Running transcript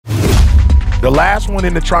The last one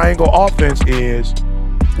in the triangle offense is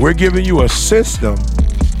we're giving you a system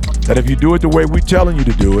that if you do it the way we're telling you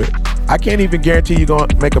to do it, I can't even guarantee you're going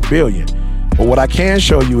to make $1 billion. But what I can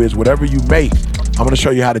show you is whatever you make, I'm going to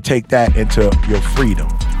show you how to take that into your freedom.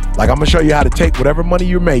 Like I'm going to show you how to take whatever money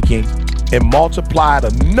you're making and multiply it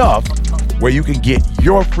enough where you can get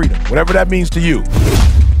your freedom, whatever that means to you.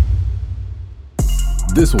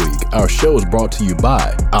 This week, our show is brought to you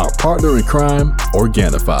by our partner in crime,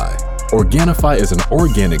 Organifi. Organifi is an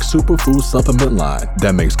organic superfood supplement line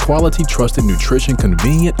that makes quality, trusted nutrition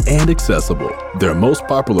convenient and accessible. Their most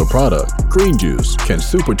popular product, Green Juice, can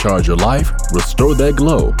supercharge your life, restore that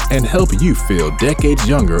glow, and help you feel decades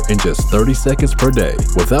younger in just 30 seconds per day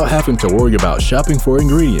without having to worry about shopping for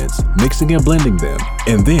ingredients, mixing and blending them,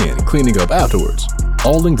 and then cleaning up afterwards.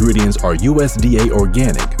 All ingredients are USDA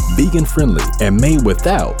organic, vegan-friendly, and made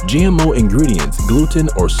without GMO ingredients, gluten,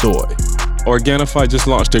 or soy. Organifi just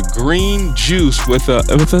launched a green juice with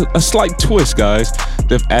a slight twist, guys.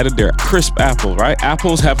 They've added their crisp apple, right?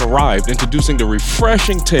 Apples have arrived, introducing the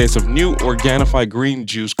refreshing taste of new Organifi green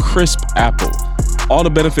juice crisp apple. All the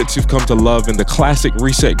benefits you've come to love in the classic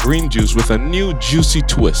Reset green juice with a new juicy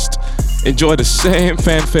twist. Enjoy the same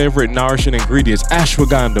fan favorite nourishing ingredients,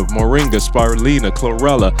 ashwagandha, moringa, spirulina,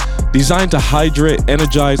 chlorella, designed to hydrate,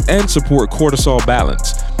 energize, and support cortisol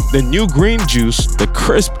balance. The new green juice, the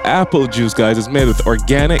crisp apple juice, guys, is made with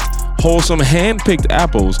organic, wholesome, hand-picked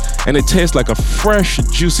apples, and it tastes like a fresh,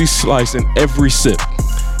 juicy slice in every sip.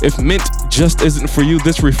 If mint just isn't for you,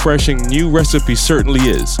 this refreshing new recipe certainly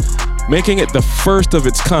is, making it the first of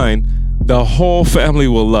its kind the whole family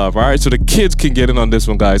will love. All right, so the kids can get in on this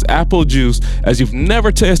one, guys. Apple juice, as you've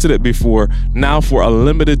never tasted it before, now for a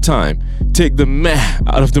limited time. Take the meh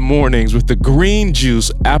out of the mornings with the green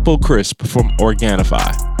juice apple crisp from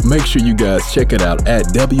Organifi. Make sure you guys check it out at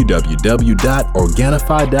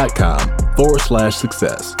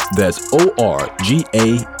www.organifi.com/success. That's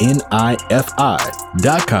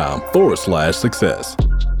ORGANIFI.com/success.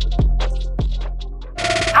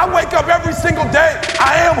 I wake up every single day.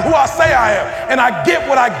 I am who I say I am. And I get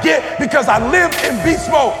what I get because I live in beast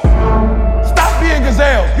mode. Stop being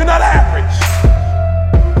gazelles. You're not average.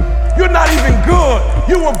 You're not even good.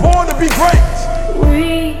 You were born to be great.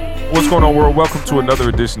 What's going on, world? Welcome to another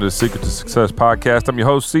edition of the Secret to Success podcast. I'm your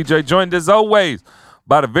host, CJ, joined as always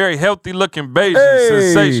by the very healthy-looking Bayesian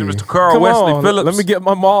sensation, Mr. Carl Wesley Phillips. Let me get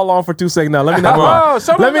my Maul on for 2 seconds now. Let me not lie.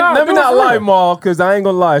 Let me not lie, Maul, because I ain't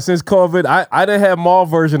gonna lie. Since COVID, I didn't have Maul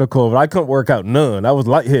version of COVID. I couldn't work out none. I was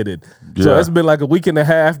lightheaded. Yeah. So it's been like a week and a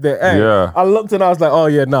half that, I looked and I was like, oh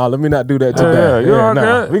yeah, let me not do that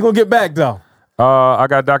today. We gonna get back though. I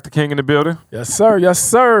got Dr. King in the building. Yes, sir.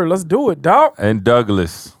 Let's do it, dog. And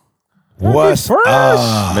Douglas. What's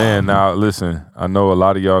up? Man, now listen, I know a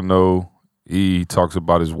lot of y'all know he talks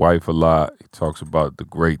about his wife a lot. He talks about the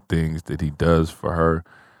great things that he does for her.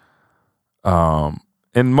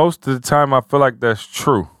 And most of the time, I feel like that's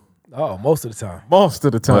true. Oh, most of the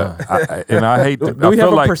time. And I hate to. Do we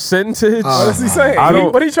have a percentage? What is he saying?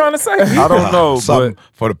 What are you trying to say? I don't know, but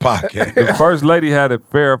for the podcast. The first lady had a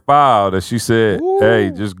fair file that she said,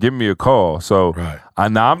 "Hey, just give me a call." So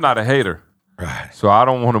I'm not a hater. Right. So I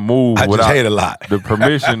don't want to move I without just hate a lot. the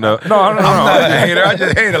permission of. No. I'm not a hater. I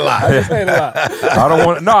just hate a lot. I don't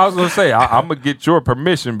want. No, I was gonna say I'm gonna get your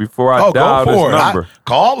permission before I dial go for this it. number.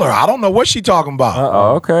 Call her. I don't know what she talking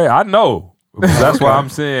about. Okay, I know. That's why I'm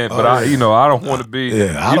saying, but I don't want to be.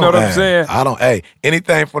 Yeah, you know what I'm saying? I don't. Hey,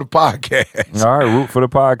 anything for the podcast. All right, root for the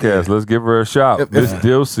podcast. Let's give her a shot. Miss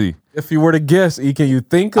Dilcy. If you were to guess, can you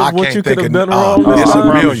think of what you could have done wrong? It's a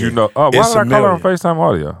million. You know. Why did I call her on FaceTime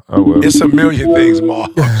audio? Oh, well. It's a million things,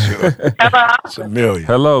 Mark. Sure. It's a million.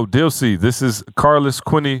 Hello, Dilcy. This is Carlos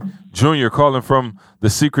Quinney Jr. calling from the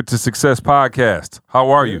Secret to Success podcast. How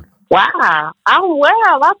are you? Wow, I'm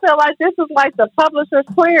well. I feel like this is like the Publishers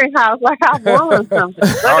Clearinghouse, like I won something.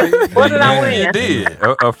 What did I win? You did.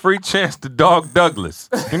 A free chance to dog Douglas.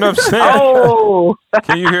 You know what I'm saying? Oh.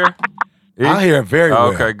 Can you hear? I hear it very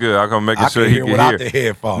well. Okay, good. I'm going to make sure he can hear. Without the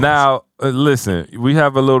headphones. Now, listen, we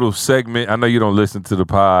have a little segment. I know you don't listen to the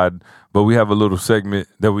pod, but we have a little segment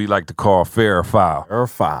that we like to call Fair or Foul.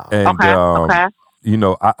 And, okay. You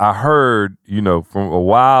know, I heard, from a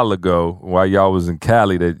while ago while y'all was in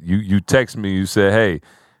Cali that you text me, you said, hey,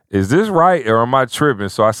 is this right or am I tripping?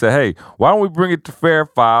 So I said, hey, why don't we bring it to Fair or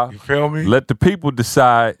Foul? You feel me? Let the people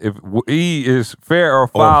decide if he is fair or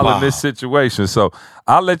foul in this situation. So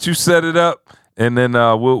I'll let you set it up and then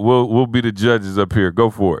we'll be the judges up here.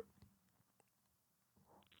 Go for it.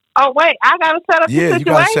 Oh, wait, I got to set up the situation? Yeah, you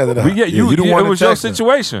got to set it up. It was your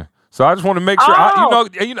situation. So I just want to make sure.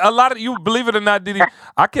 You know, a lot of you, believe it or not, Didi,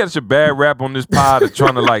 I catch a bad rap on this pod of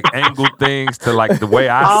trying to like angle things to like the way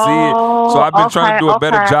I see it. So I've been trying to do a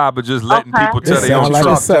better job of just letting people tell their own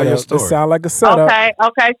story. It sound like a setup.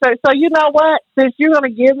 Okay. So you know what? Since you're gonna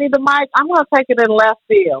give me the mic, I'm gonna take it in left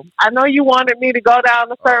field. I know you wanted me to go down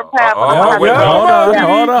a certain path. Hold on.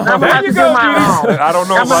 There you go, Didi. I don't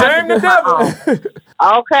know. Shame the devil.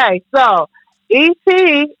 Okay, so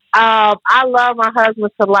E.T., I love my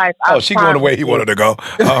husband to life. She going the way he wanted to go.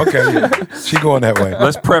 Oh, okay. She going that way.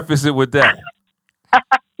 Let's preface it with that.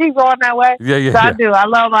 She's going that way? Yeah. So I do. I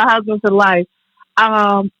love my husband to life.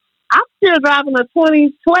 I'm still driving a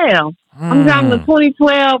 2012. I'm driving a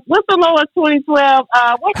 2012. What's the lowest 2012?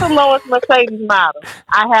 What's the lowest Mercedes model?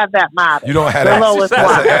 I have that model. You don't have the that. lowest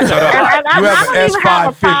one. You have an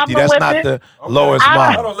S550. That's not the lowest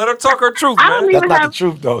model. Hold on, let her talk her truth, man. That's not the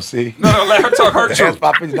truth, though, see? No, let her talk her truth.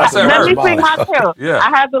 S550 not the Let lowest me model. see my truth. Yeah. I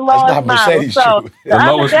have the lowest model. So the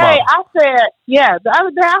other day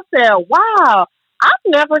I said, wow, I've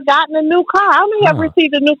never gotten a new car. I only have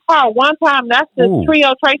received a new car one time. That's the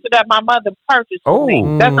Trio Tracer that my mother purchased for me.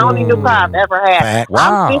 That's the only new car I've ever had.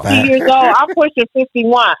 Wow. I'm 50 years old. I'm pushing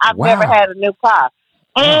 51. I've never had a new car.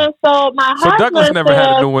 And so my husband Douglas never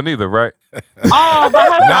had a new one either, right? Oh, my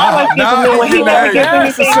husband always gets a new one. He never gets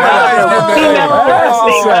anything else. He never gets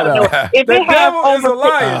anything else. If it has over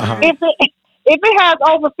if it has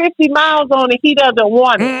over 50 miles on it, he doesn't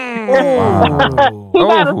want it. He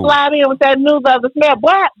got to slide in with that new leather smell.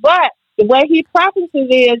 But the way he preferences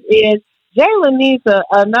is Jalen needs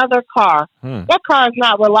another car. That car is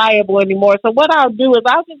not reliable anymore. So what I'll do is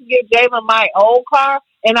I'll just give Jalen my old car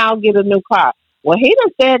and I'll get a new car. Well, he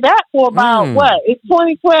done said that for about what? It's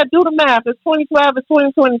 2012. Do the math. It's 2012. It's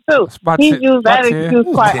 2022. He's used that excuse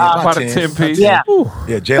quite often. About a 10-piece. Yeah.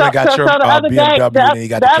 Yeah, Jalen got your the other BMW day, and he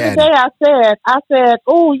got the other day I said,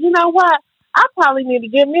 oh, you know what? I probably need to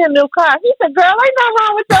get me a new car. He said, girl, ain't nothing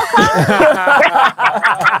wrong with your car.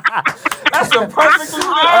 That's a perfectly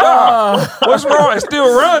what's wrong? It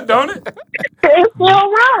still run, don't it? It still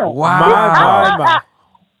runs. Wow. My.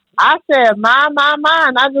 I said, mine.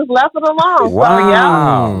 I just left it alone.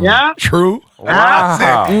 Wow. So, yeah. True.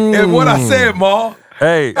 Wow. And what I said, Ma.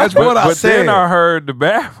 Hey, that's what I said. But then I heard the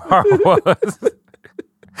bad part was,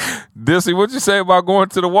 Dissy, what'd you say about going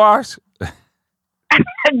to the wash?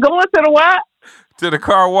 Going to the what? To the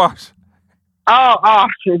car wash. Oh,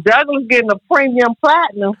 Douglas getting a premium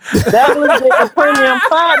platinum.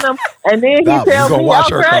 And then he tells me,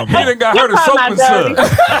 okay, he done got her the soap and suds.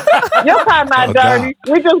 Your car not dirty.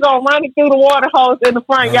 We just gonna run it through the water hose in the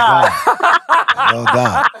front yard. No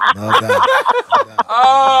doubt.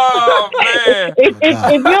 Oh, man. If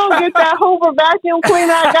you don't get that Hoover vacuum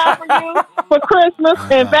cleaner I got for you for Christmas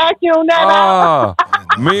and vacuum that out.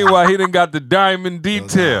 Meanwhile, he done got the diamond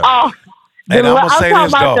detail. And I'm going to say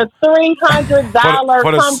this, though. I'm talking about the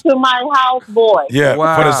 $300 come to my house boy. Yeah,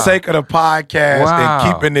 for the sake of the podcast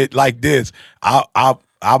and keeping it like this,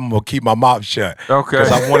 I'm going to keep my mouth shut. Okay.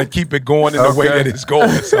 Because I want to keep it going in the way that it's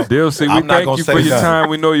going. So Dilsey, we thank you for your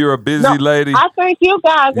time. We know you're a busy lady. I thank you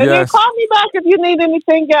guys. And then call me back if you need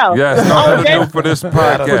anything else. Yes, no, for this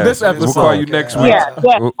podcast. For this episode. We'll call you next week. Yeah.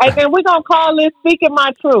 And then we're going to call this Speaking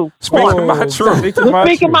My Truth. Speaking my truth.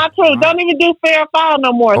 Speaking my truth. Don't even do fair foul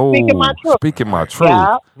no more. Speaking my truth. Speaking my truth.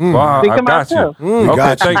 Yeah. Wow, I got you.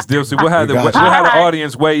 Okay, thanks, Dilsey. We'll have the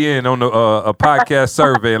audience weigh in on a podcast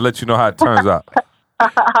survey and let you know how it turns out. All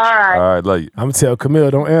right, love you. I'm gonna tell Camille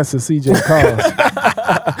don't answer CJ calls.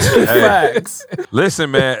 Facts. Listen,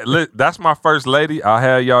 man, that's my first lady. I'll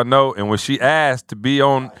have y'all know. And when she asked to be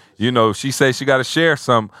on, she said she got to share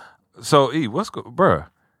some. So, what's good, bruh?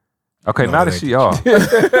 Okay, now that she off,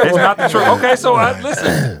 it's not the truth. Okay, so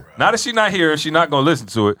listen. Now that she not here, she's not gonna listen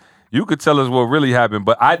to it. You could tell us what really happened.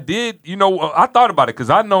 But I did, I thought about it because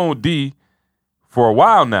I known D for a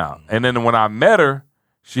while now, and then when I met her.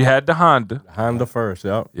 She had the Honda. Honda first,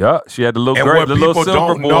 yep. Yeah, she had the little and gray, what the people little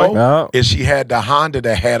silver don't boy. know is she had the Honda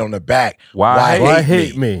that had on the back. Why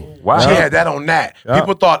hate me? Why? She had that on that. Yep.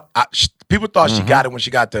 People thought she got it when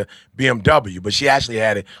she got the BMW, but she actually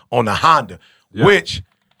had it on the Honda, which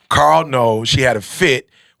Carl knows she had a fit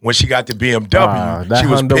when she got the BMW. That she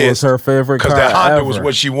was Honda pissed was her favorite car because that Honda ever. was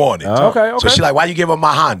what she wanted. Okay. So she like, why you give her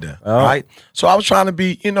my Honda? Right? So I was trying to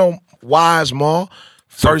be, wise, Ma.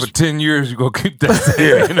 So for 10 years, you gonna keep that.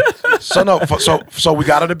 So we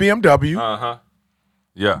got her the BMW.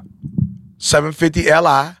 Yeah. 750 Li.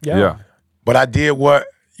 Yeah. But I did what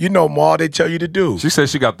Ma, they tell you to do. She said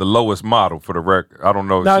she got the lowest model for the record. I don't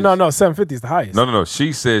know. No. 750 is the highest. No.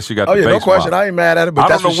 She said she got the base no question. model. I ain't mad at it. But I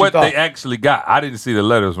that's don't know what she they actually got. I didn't see the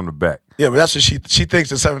letters on the back. Yeah, but that's what she thinks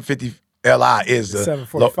the 750 Li is the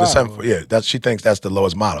 745. Yeah, she thinks that's the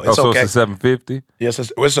lowest model. It's so okay. it's a 750? Yes,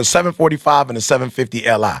 it's a 745 and a 750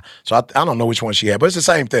 Li. So I don't know which one she had, but it's the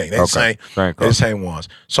same thing. They're the same ones.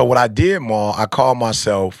 So what I did, Ma, I called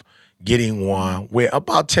myself getting one with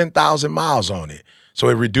about 10,000 miles on it. So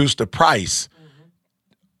it reduced the price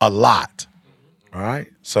a lot. All right.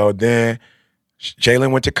 So then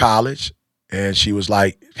Jalen went to college and she was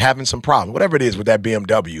like having some problems, whatever it is with that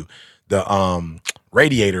BMW, the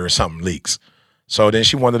radiator or something leaks. So then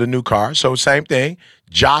she wanted a new car. So same thing.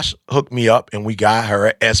 Josh hooked me up and we got her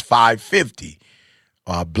an S550,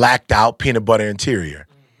 blacked out peanut butter interior.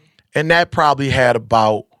 And that probably had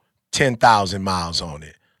about 10,000 miles on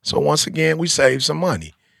it. So once again, we saved some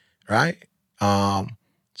money, right?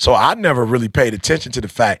 So I never really paid attention to the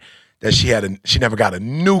fact that she never got a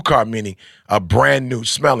new car, meaning a brand new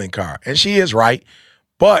smelling car. And she is right,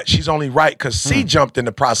 but she's only right because C jumped in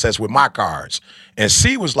the process with my cars. And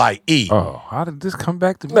C was like, E. Oh, how did this come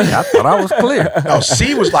back to me? I thought I was clear. No,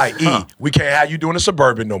 C was like, E, we can't have you doing a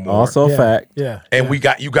Suburban no more. Also a fact. Yeah. And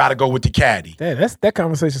you got to go with the Caddy. Damn, that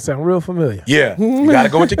conversation sounds real familiar. Yeah, you got to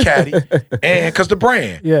go with the Caddy, and because the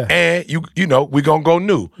brand. Yeah. And you know we gonna go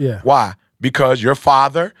new. Yeah. Why? Because your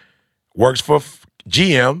father works for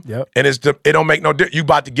GM, and it don't make no difference. You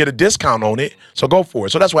about to get a discount on it, so go for it.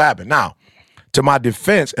 So that's what happened. Now, to my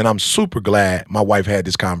defense, and I'm super glad my wife had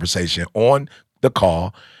this conversation on the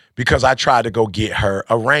call, because I tried to go get her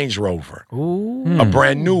a Range Rover, a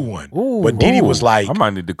brand new one. But Didi was like, I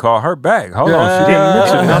might need to call her back. Hold on, she didn't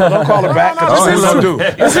mention no, don't call her back. Because this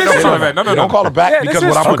is what I'm do. No, don't call her back because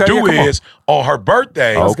what I'm gonna do is on her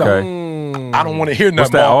birthday. I don't want to hear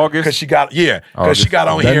nothing more because she got on here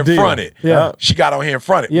in front of it. Yeah. She got on here in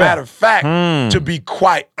front of it. Yeah. Matter of fact, to be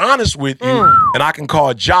quite honest with you, and I can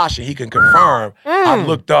call Josh and he can confirm, I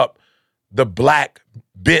looked up the black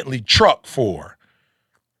Bentley truck for her.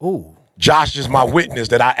 Ooh. Josh is my witness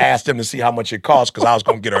that I asked him to see how much it costs because I was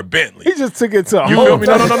going to get her a Bentley. He just took it to a You feel me?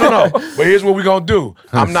 No. But here's what we're going to do.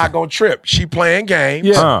 I'm not going to trip. She playing games.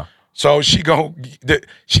 Yeah. So we gonna get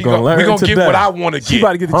what I want to get. She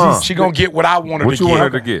about to get the G. She gonna get what I want her What to you get.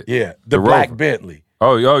 want her to get? Yeah, the black Bentley.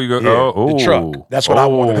 Oh, you go. Yeah, the truck. That's what I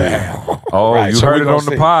wanted to have. Oh, Right, you so heard we it gonna on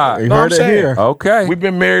the see. pod. You No, I'm heard it saying. here. Okay. We've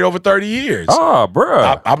been married over 30 years. Oh,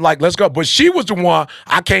 bruh. I'm like, let's go. But she was the one.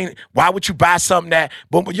 I can't. Why would you buy something that?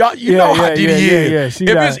 But y'all, you know how Didi is.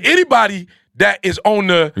 Yeah, If it's anybody that is on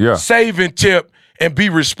the saving tip and be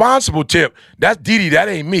responsible tip, that's Didi. That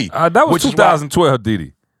ain't me. That was Which is why- 2012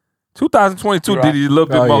 Didi. 2022 Right. Didi a little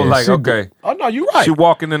bit more like, okay. Oh no, you right. She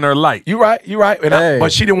walking in her light. You right. And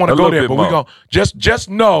but she didn't want to a go little there. bit But we more. gonna just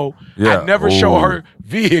know I never show her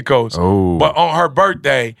vehicles. But on her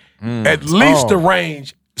birthday, at least the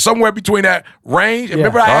range. Somewhere between that range. And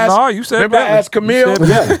remember I asked you said I asked Camille?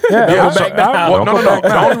 Yeah.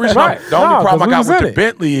 The only reason the only problem I got with the it.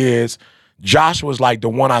 Bentley is Josh was like the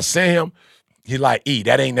one I sent him. He like,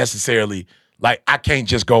 that ain't necessarily like I can't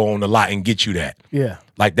just go on the lot and get you that. Yeah.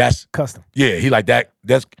 Like that's Custom. Yeah, he like that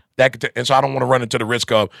could, and so I don't want to run into the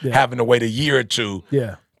risk of having to wait a year or two.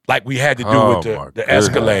 Yeah. Like we had to do Oh, with my the goodness.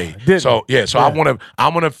 Escalade. Didn't So we?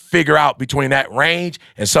 I'm gonna figure out between that range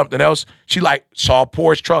and something else. She like saw a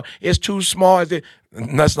Porsche truck. It's too small.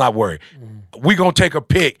 Let's not worry. We gonna take a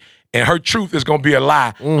pick. And her truth is gonna be a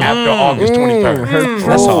lie after August 23rd.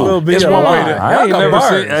 That's all. will be It's a one lie. way to. I ain't never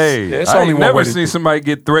seen. it's I only ain't one never way to seen do- somebody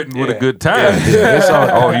get threatened with a good time. It's all,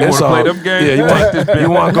 Oh, you want to play them games? Yeah, you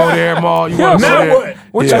want to go there, Ma? You want to now go there? what?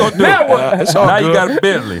 What you gonna do? Now what? It's all Now good. you got a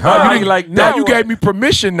Bentley. Huh? You ain't like Now that. you gave me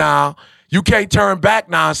permission. Now you can't turn back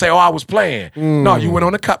now and say, "Oh, I was playing." No, you went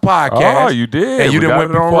on the podcast. Oh, you did. and you We didn't got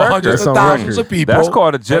went it on before record. hundreds That's of on thousands record. of people. That's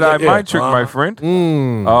called a Jedi Yeah, mind trick, my friend.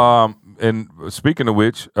 And speaking of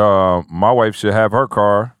which, my wife should have her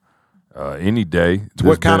car any day.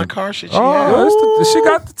 What kind of car should she have? Oh, she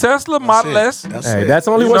got the Tesla Model S. Hey, that's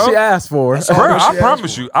only what she asked for. That's all Bro, she I asked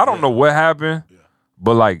promise for. you, I don't know what happened,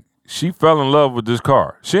 but like she fell in love with this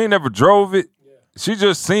car. She ain't never drove it. She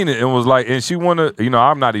just seen it and was like, and she wanna,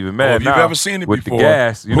 I'm not even mad if you've now ever seen it with before. the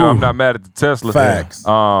gas. I'm not mad at the Tesla. Facts.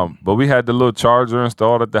 But we had the little charger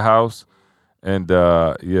installed at the house, and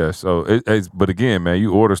so it's. But again, man,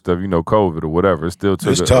 you order stuff, COVID or whatever, it still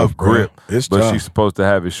took It's a tough, bro. grip. It's but tough. she's supposed to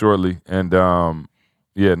have it shortly, and It's on,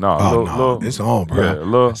 bro. Yeah, a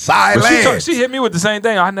little. Silence. But she hit me with the same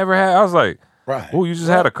thing. I never had. I was like, Right. oh, you just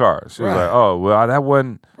had a car. She was Right. like, oh, well, that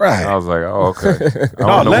wasn't. Right. I was like, oh, okay. I No,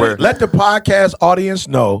 don't know where. let the podcast audience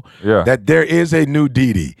know Yeah. that there is a new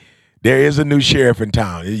Didi. there is a new sheriff in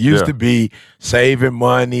town. It used to be saving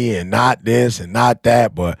money and not this and not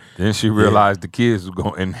that, but then she realized the kids were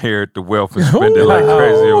going to inherit the wealth and spend it like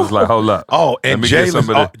crazy. It was like, hold up. Oh, and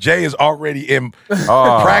Jay is already in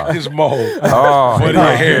practice mode for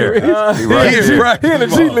the inheritance. He in the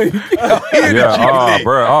G League. He in the G League.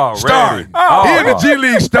 Bro, Starting. He in the G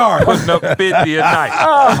League starting. Putting up 50 a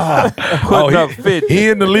night. Putting up 50. He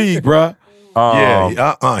in the league, bro.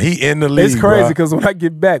 He in the league. It's crazy because when I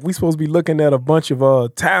get back, we supposed to be looking at a bunch of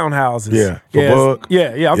townhouses. Yeah, for Book.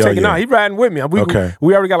 I'm taking out. He riding with me.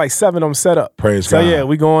 We already got like 7 of them set up. Praise God. God. So yeah,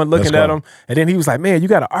 we going looking at them, and then he was like, "Man, you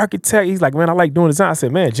got an architect?" He's like, "Man, I like doing design." I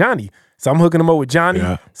said, "Man, Johnny." So I'm hooking him up with Johnny.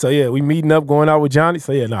 Yeah. So yeah, we meeting up, going out with Johnny.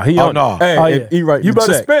 So yeah, he on. No. Hey, he writing you the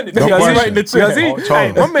better check. spend it. No Because question. he writing the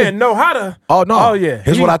check. My man know how to. Oh no. Oh yeah.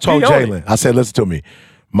 Here's what I told Jalen. I said, listen to me.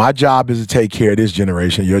 My job is to take care of this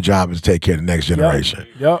generation. Your job is to take care of the next generation.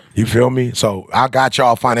 Yep. You feel me? So I got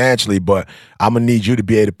y'all financially, but I'm gonna need you to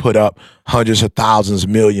be able to put up hundreds of thousands,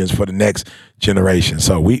 millions for the next generation.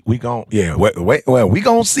 So we gon' we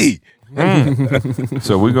gonna see.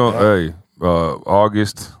 So we gonna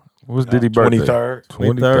August. What's Diddy birthday?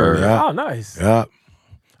 23rd. Yeah. Oh, nice. Yeah.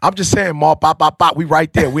 I'm just saying, Ma, pop. We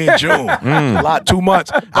right there. We in June. A lot, 2 months.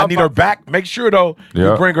 I need her back. Make sure, though,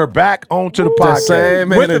 you bring her back onto the podcast. Same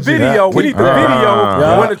With the energy. video. We need the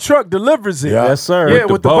video when the truck delivers it. Yeah. Yes, sir. Yeah,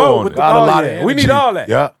 with the boat. With the Got a lot of yeah. We need energy. all that.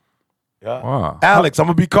 Yeah. Wow. Alex, I'm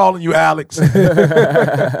going to be calling you Alex.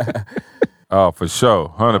 Oh, for sure.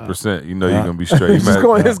 100%. You know you're going to be straight. He's just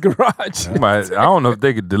going in his garage. I don't know if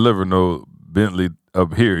they could deliver no Bentley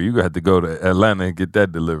up here. You got to go to Atlanta and get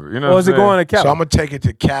that delivered. You know Or is it going to Cali? So I'm going to take it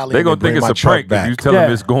to Cali. They're going to think it's a prank if you tell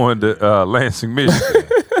them it's going to Lansing, Michigan.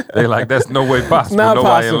 They like, that's no way possible. Not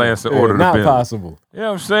Nobody possible. in Lansing ordered a Not Bentley. possible. You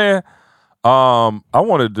know what I'm saying? I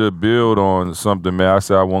wanted to build on something, man. I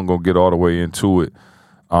said I wasn't going to get all the way into it.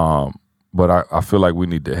 But I feel like we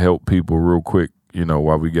need to help people real quick, you know,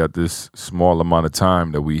 while we got this small amount of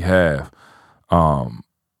time that we have. I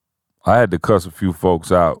had to cuss a few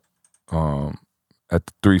folks out at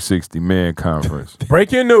the 360 Man Conference.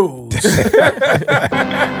 Breaking news. Right.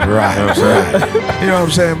 You know what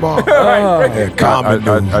I'm saying, Bob? Common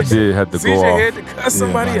news. I did have to go CJ off. had to cut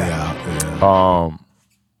somebody out. Yeah.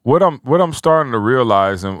 What I'm starting to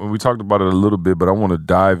realize, and we talked about it a little bit, but I want to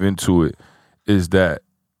dive into it, is that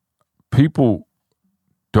people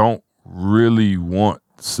don't really want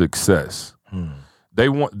success. They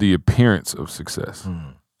want the appearance of success.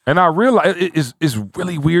 And I realize it's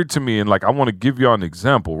really weird to me, and like I want to give y'all an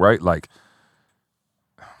example, right? Like,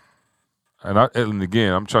 and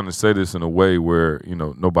again, I'm trying to say this in a way where, you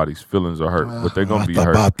know, nobody's feelings are hurt, but they're gonna be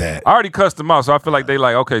hurt. About that. I already cussed them out, so I feel like they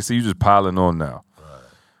like, okay, so you just piling on now.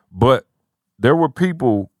 But there were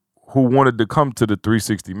people who wanted to come to the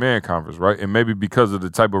 360 Man Conference, right? And maybe because of the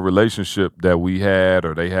type of relationship that we had,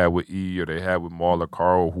 or they had with E, or they had with Marla,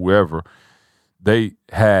 Carl, or whoever, they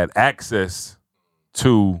had access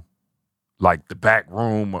to like the back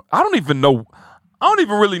room. I don't even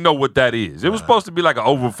really know what that is. It was supposed to be like an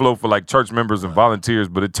overflow for like church members and volunteers,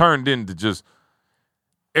 but it turned into just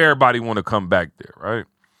everybody want to come back there, right?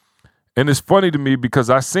 And it's funny to me because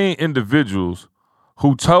I seen individuals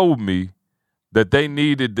who told me that they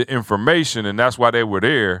needed the information and that's why they were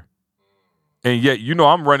there. And yet, you know,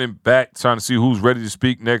 I'm running back trying to see who's ready to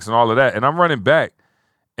speak next and all of that. And I'm running back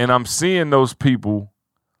and I'm seeing those people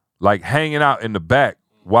like hanging out in the back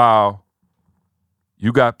while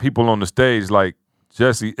you got people on the stage like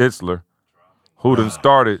Jesse Itzler, who done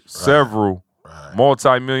started several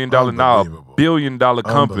multi-million-dollar, now $1 billion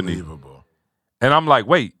company. And I'm like,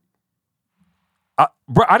 wait,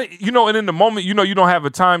 bro, you know, and in the moment, you know, you don't have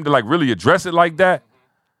a time to like really address it like that.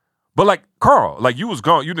 But like Carl, like you was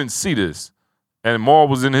gone, you didn't see this. And Maul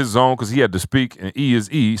was in his zone because he had to speak, and E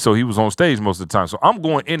is E, so he was on stage most of the time. So I'm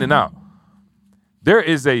going in and out. There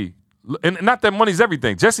is and not that money's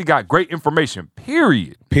everything. Jesse got great information,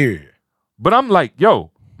 period. But I'm like,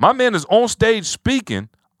 yo, my man is on stage speaking.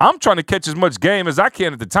 I'm trying to catch as much game as I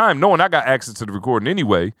can at the time, knowing I got access to the recording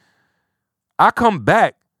anyway. I come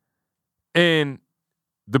back, and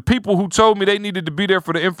the people who told me they needed to be there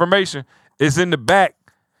for the information is in the back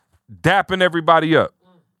dapping everybody up.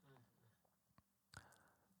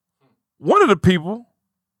 One of the people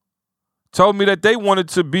told me that they wanted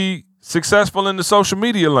to be successful in the social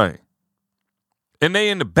media lane. And they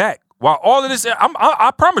in the back. While all of this,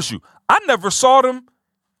 I promise you, I never saw them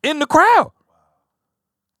in the crowd.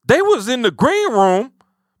 They was in the green room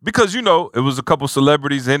because, you know, it was a couple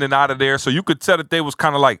celebrities in and out of there. So you could tell that they was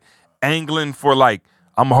kind of like angling for like,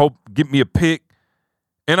 I'm going to hope, get me a pick.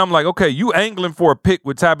 And I'm like, okay, you angling for a pick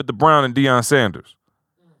with Tabitha Brown and Deion Sanders.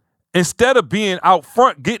 instead of being out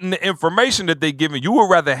front getting the information that they giving, you would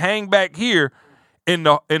rather hang back here in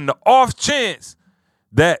the off chance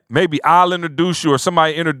that maybe I'll introduce you or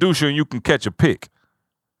somebody introduce you and you can catch a pic.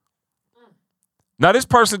 Now, this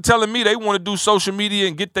person telling me they want to do social media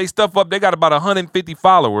and get their stuff up. They got about 150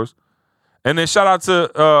 followers. And then shout out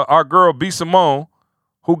to our girl, B. Simone,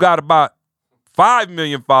 who got about 5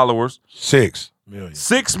 million followers. 6 million.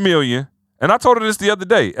 6 million. And I told her this the other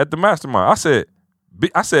day at the mastermind.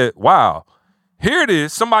 I said, wow, here it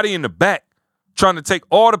is, somebody in the back trying to take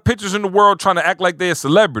all the pictures in the world, trying to act like they're a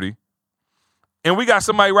celebrity. And we got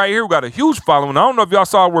somebody right here who got a huge following. I don't know if y'all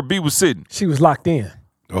saw where B was sitting. She was locked in.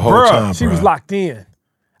 The whole time, she was locked in.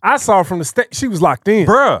 I saw her from the state. She was locked in.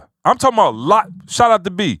 Bruh, I'm talking about shout out to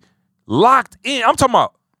B. Locked in. I'm talking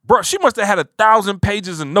about, bruh, she must have had 1,000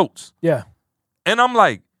 pages of notes. Yeah. And I'm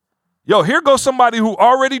like, yo, here goes somebody who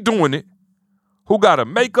already doing it, who got a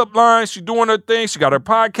makeup line. She doing her thing. She got her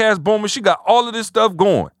podcast booming. She got all of this stuff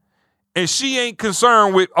going. And she ain't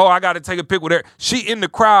concerned with, I got to take a pic with her. She in the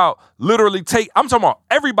crowd literally I'm talking about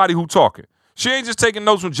everybody who talking. She ain't just taking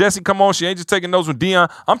notes when Jesse come on. She ain't just taking notes when Dion.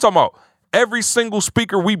 I'm talking about every single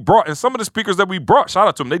speaker we brought. And some of the speakers that we brought, shout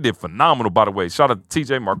out to them. They did phenomenal, by the way. Shout out to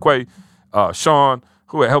TJ Marquay, Sean,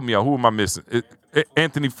 who helped me out. Who am I missing?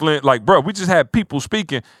 Anthony Flint. Like, bro, we just had people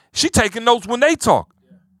speaking. She taking notes when they talk.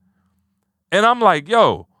 And I'm like,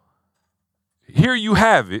 yo, here you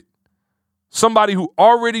have it. Somebody who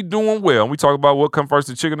already doing well, and we talk about what comes first,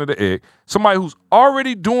 the chicken or the egg. Somebody who's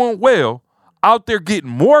already doing well out there getting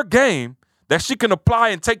more game that she can apply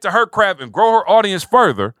and take to her craft and grow her audience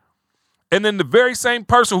further. And then the very same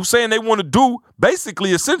person who's saying they want to do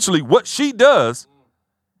basically, essentially what she does,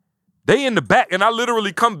 they in the back. And I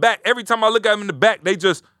literally come back. Every time I look at them in the back,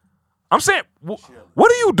 I'm saying,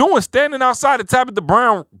 what are you doing standing outside of Tabitha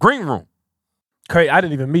Brown green room? Crazy. I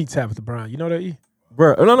didn't even meet Tabitha Brown. You know that, E?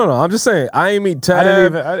 Bro, no. I'm just saying, I ain't meet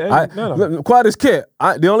Tab. No. Quiet as kid.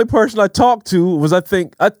 The only person I talked to was, I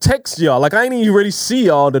text y'all. Like, I ain't even really see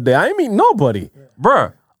y'all today. I ain't meet nobody.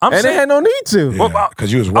 Bruh. They had no need to. Yeah,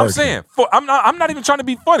 because you was working. I'm saying, I'm not even trying to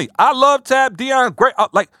be funny. I love Tab, Dion, great.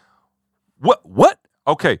 What?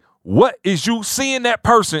 Okay, what is you seeing that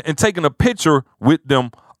person and taking a picture with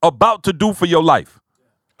them about to do for your life?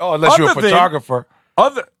 Oh, unless you're a photographer.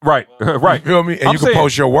 Right. You feel me? And you can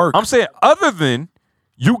post your work. I'm saying, other than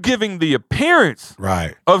you giving the appearance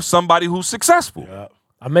of somebody who's successful. Yeah.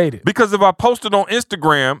 I made it. Because if I posted on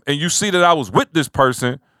Instagram and you see that I was with this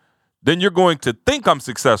person, then you're going to think I'm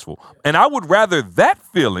successful. And I would rather that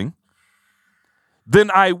feeling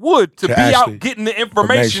than I would to be out getting the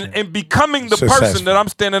information and becoming the person that I'm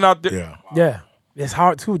standing out there. Yeah. It's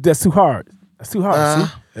hard too. That's too hard. See?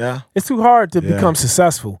 Yeah. It's too hard to become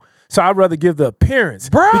successful. So I'd rather give the appearance.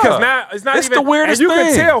 Bruh, because now it's not even the weirdest and you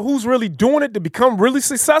thing. can tell who's really doing it to become really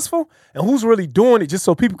successful and who's really doing it just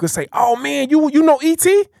so people can say, oh man, you know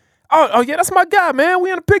E.T.? Oh yeah, that's my guy, man. We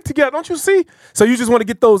in a pic together, don't you see? So you just want to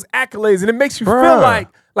get those accolades and it makes you feel like,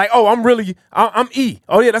 oh, I'm E.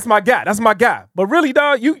 Oh yeah, that's my guy. But really,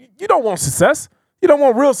 dog, you don't want success. You don't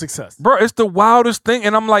want real success. Bro, it's the wildest thing.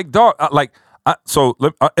 And I'm like, dog, and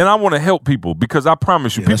I want to help people because I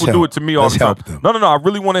promise you, people do it to me all the time. No, I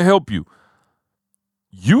really want to help you.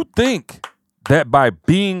 You think that by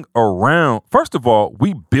being around, first of all,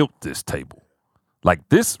 we built this table. Like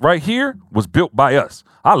this right here was built by us.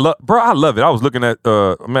 I love it. I was looking at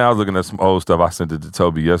some old stuff. I sent it to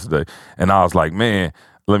Toby yesterday, and I was like, man,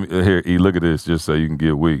 look at this, just so you can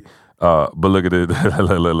get weak. But look at it.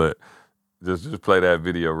 Just play that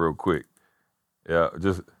video real quick. Yeah,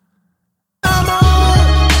 just.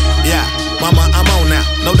 Yeah, mama, I'm on now.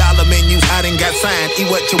 No dollar menus, I done got signed. Eat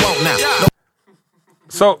what you want now.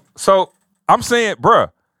 No. So I'm saying,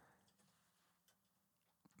 bruh,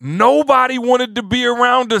 nobody wanted to be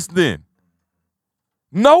around us then.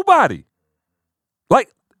 Nobody. Like,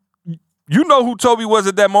 you know who Toby was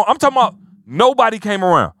at that moment. I'm talking about nobody came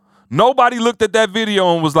around. Nobody looked at that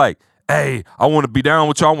video and was like, hey, I want to be down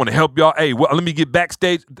with y'all. I want to help y'all. Hey, let me get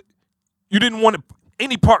backstage. You didn't want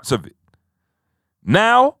any parts of it.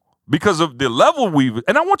 Now, because of the level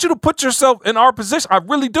and I want you to put yourself in our position. I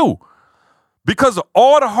really do. Because of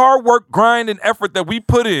all the hard work, grind, and effort that we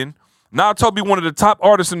put in, now Toby one of the top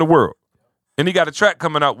artists in the world. And he got a track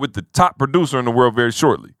coming out with the top producer in the world very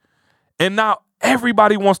shortly. And now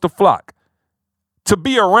everybody wants to flock to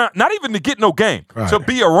be around, not even to get no game, to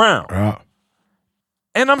be around. Right.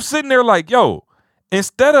 And I'm sitting there like, yo,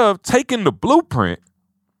 instead of taking the blueprint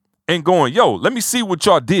and going, yo, let me see what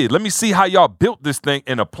y'all did. Let me see how y'all built this thing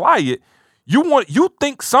and apply it. You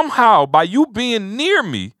think somehow by you being near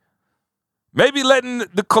me, maybe letting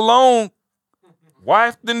the cologne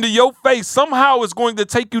wafted into your face, somehow it's going to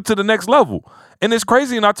take you to the next level. And it's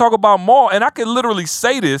crazy. And I talk about Maul, and I can literally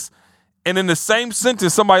say this, and in the same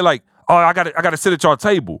sentence, somebody like, oh, I gotta sit at y'all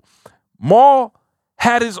table. Maul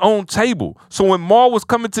had his own table. So when Maul was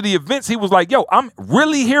coming to the events, he was like, yo, I'm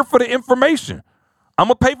really here for the information. I'm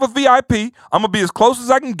going to pay for VIP. I'm going to be as close as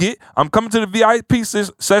I can get. I'm coming to the VIP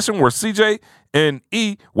session where CJ and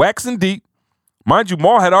E waxing deep. Mind you,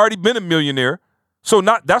 Maul had already been a millionaire. So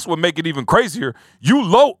that's what make it even crazier. You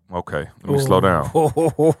low. Okay, let me slow down.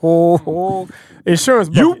 Insurance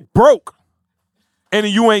bucket. You broke, and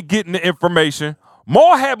you ain't getting the information.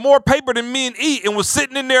 Maul had more paper than me and E and was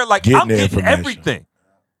sitting in there like, I'm getting everything.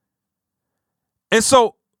 And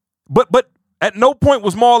so, but at no point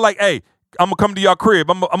was Maul like, hey, I'm going to come to your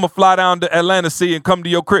crib. I'm going to fly down to Atlanta City and come to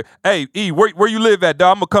your crib. Hey, E, where you live at,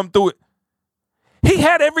 dog? I'm going to come through it. He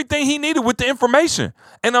had everything he needed with the information.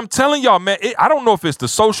 And I'm telling y'all, man, I don't know if it's the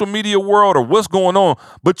social media world or what's going on,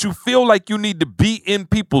 but you feel like you need to be in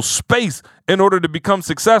people's space in order to become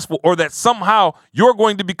successful, or that somehow you're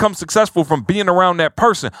going to become successful from being around that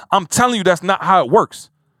person. I'm telling you, that's not how it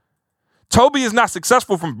works. Toby is not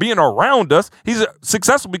successful from being around us. He's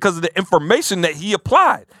successful because of the information that he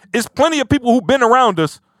applied. It's plenty of people who've been around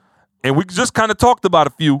us, and we just kind of talked about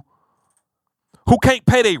a few, who can't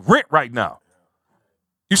pay their rent right now.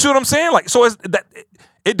 You see what I'm saying? Like, so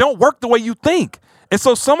it don't work the way you think. And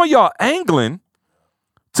so some of y'all angling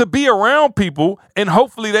to be around people and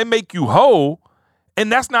hopefully they make you whole, and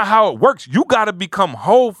that's not how it works. You got to become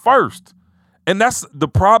whole first. And that's the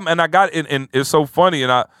problem. And I got it, and it's so funny, and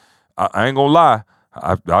I ain't gonna lie.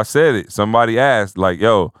 I said it. Somebody asked, like,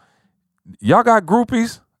 yo, y'all got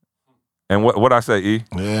groupies? And what I say, E?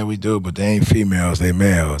 Yeah, we do, but they ain't females, they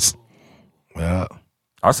males. Yeah.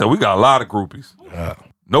 I said, we got a lot of groupies. Yeah.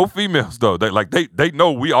 No females though. They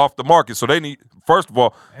know we off the market, so they need. First of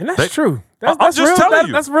all, and that's true. That's just real, telling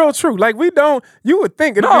you. That's real true. Like we don't. You would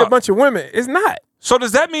think it'd be a bunch of women. It's not. So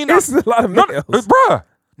does that mean it's a lot of males, bruh?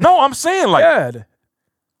 No, I'm saying like. God.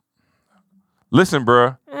 Listen,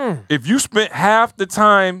 bruh. If you spent half the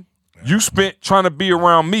time you spent trying to be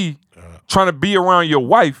around me, trying to be around your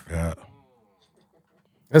wife. Yeah.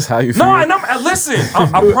 That's how you feel. No, and listen,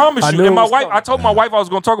 I promise you. And my wife, I told my wife I was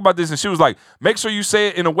going to talk about this, and she was like, make sure you say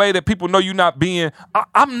it in a way that people know you're not being.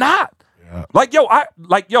 I'm not. Yeah. Like,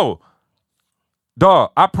 yo,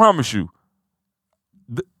 dog, I promise you.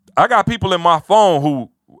 I got people in my phone who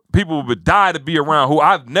people would die to be around who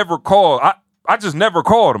I've never called. I just never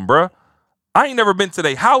called them, bruh. I ain't never been to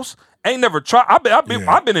their house. Ain't never tried.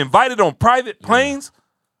 I've been invited on private planes.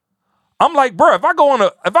 Yeah. I'm like, bruh, if I go on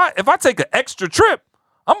if I take an extra trip,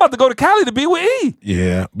 I'm about to go to Cali to be with E.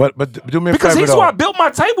 Yeah, but do me a favor, because he's who I built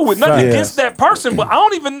my table with. Nothing against that person, but I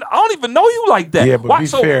don't even know you like that. Yeah, but be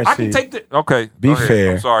fair. I can take the okay. Be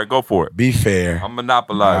fair. I'm sorry. Go for it. Be fair. I'm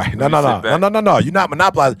monopolizing. Right. No. You're not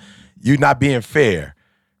monopolizing. You're not being fair.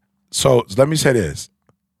 So let me say this.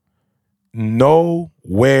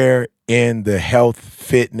 Nowhere in the health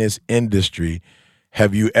fitness industry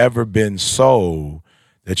have you ever been sold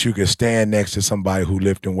that you could stand next to somebody who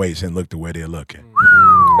lifting weights and look the way they're looking.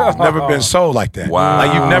 It's never been sold like that. Wow.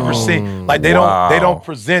 Like you've never seen. Like they don't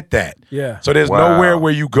present that. Yeah. So there's nowhere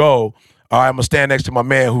where you go. All right, I'm gonna stand next to my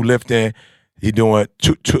man who lifting. He doing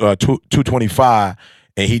 225,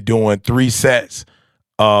 and he doing 3 sets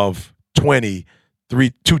of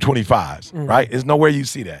 225s. Right? There's nowhere you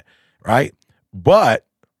see that. Right? But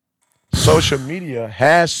social media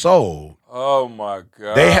has sold. Oh my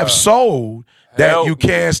God. They have sold that you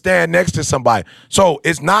can't stand next to somebody. So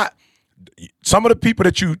it's not. Some of the people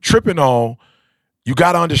that you tripping on, you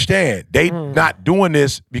got to understand, they not doing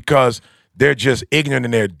this because they're just ignorant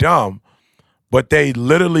and they're dumb, but they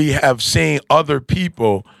literally have seen other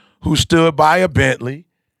people who stood by a Bentley.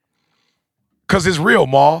 Because it's real,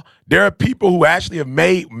 Ma. There are people who actually have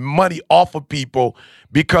made money off of people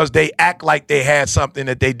because they act like they had something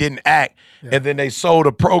that they didn't act, and then they sold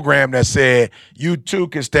a program that said, you too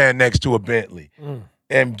can stand next to a Bentley.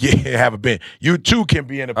 And have a Bentley. You too can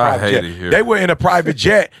be in a private jet. They were in a private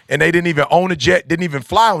jet and they didn't even own a jet, didn't even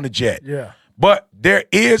fly on a jet. Yeah. But there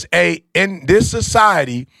is in this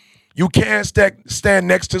society, you can't stand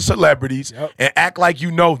next to celebrities and act like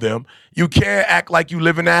you know them. You can't act like you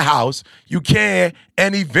live in that house. You can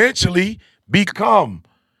and eventually become.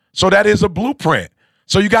 So that is a blueprint.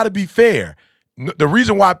 So you got to be fair. The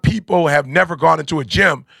reason why people have never gone into a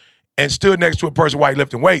gym and stood next to a person while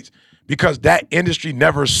lifting weights, because that industry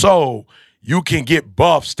never sold. You can get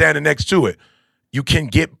buff standing next to it. You can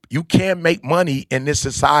make money in this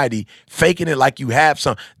society faking it like you have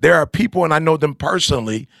some. There are people, and I know them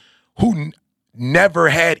personally, who never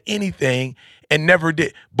had anything and never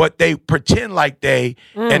did. But they pretend like they,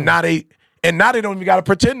 and now they don't even got to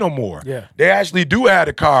pretend no more. Yeah. They actually do have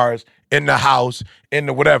the cars in the house, in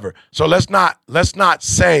the whatever. So let's not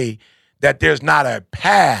say that there's not a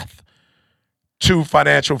path to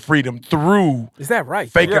financial freedom through Is that right?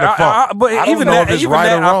 faking a funk. But I don't even know that, if it's even right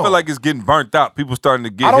that, or wrong. I feel like it's getting burnt out. People starting to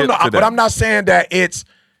get I don't hip know, to that. but I'm not saying that it's.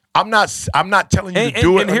 I'm not telling you to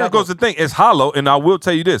do it. And here goes the thing: it's hollow. And I will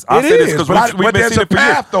tell you this: I It say this is, because we've but been there's seeing a it for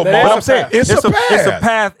years. path, though, But Mo. But I'm saying It's a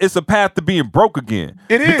path. It's a path to being broke again.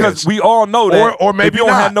 It is. Because we all know that. Or maybe if you don't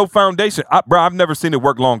not. have no foundation, bro, I've never seen it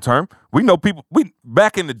work long term. We know people. We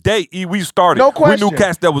back in the day, we started. No question. We knew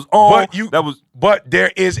cats that was on. But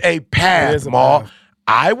there is a path, There is a Ma. path.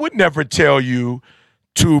 I would never tell you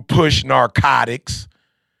to push narcotics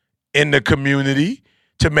in the community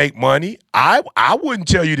to make money. I wouldn't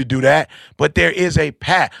tell you to do that, but there is a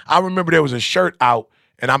path. I remember there was a shirt out,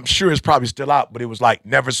 and I'm sure it's probably still out, but it was like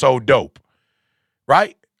never so dope,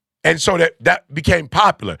 right? And so that became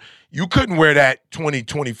popular. You couldn't wear that 20,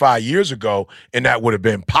 25 years ago, and that would have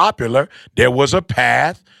been popular. There was a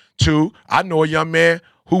path to, I know a young man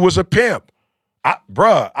who was a pimp. I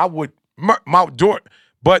would, my door,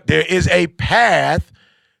 but there is a path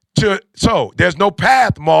to, so there's no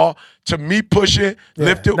path, Ma, to me pushing,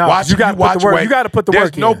 lifting, No, watching you watch put the work. weight. You got to put the There's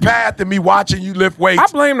work in. no path to me watching you lift weights. I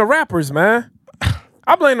blame the rappers, man.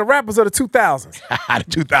 I blame the rappers of the 2000s.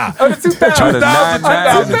 2000. Of the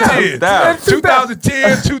 2000s.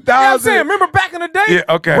 2010, 2000. I'm saying, remember back in the day? Yeah,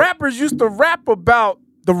 okay. Rappers used to rap about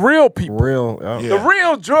the real people. The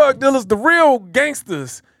real drug dealers, the real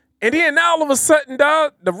gangsters. And then all of a sudden,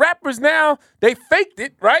 dog, the rappers now, they faked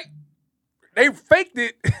it, right? They faked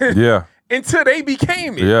it Yeah. until they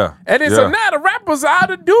became it. Yeah. And then so now the rappers are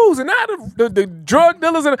the dudes, and now the drug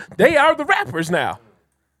dealers, they are the rappers now.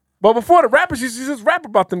 But before, the rappers used to just rap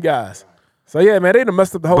about them guys. So yeah, man, they done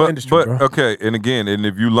messed up the whole industry, But bro. okay, and again, and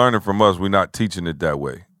if you learning from us, we're not teaching it that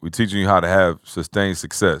way. We're teaching you how to have sustained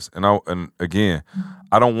success. And again,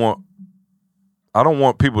 I don't want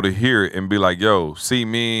people to hear it and be like, yo, see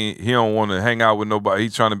me, he don't want to hang out with nobody.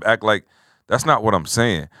 He's trying to act like, that's not what I'm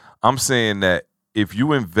saying. I'm saying that if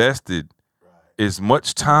you invested as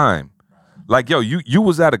much time, like, yo, you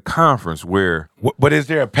was at a conference where But is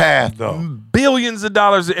there a path, though? billions of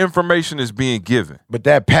dollars of information is being given. But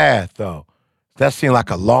that path, though, that seemed like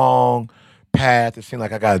a long path. It seemed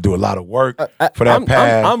like I got to do a lot of work for that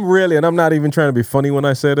path. I'm really, and I'm not even trying to be funny when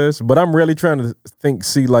I say this, but I'm really trying to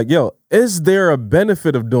see like, yo, is there a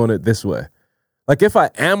benefit of doing it this way? Like, if I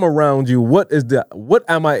am around you, what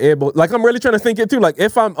am I able? Like, I'm really trying to think it through. Like,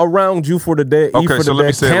 if I'm around you for the day, eat for the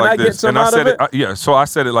day, can I get some out of it? So I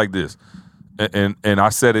said it like this, and I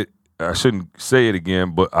said it. I shouldn't say it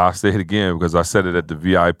again, but I'll say it again because I said it at the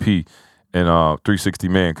VIP in 360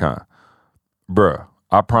 Mankind, bruh.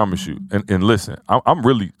 I promise you. And listen, I'm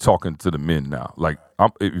really talking to the men now. Like,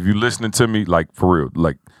 if you're listening to me, like, for real,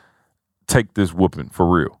 like, take this whooping for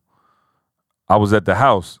real. I was at the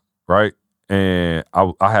house, right? And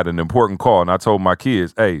I had an important call, and I told my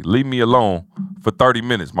kids, hey, leave me alone for 30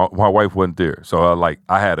 minutes. My wife wasn't there. So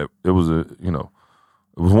it was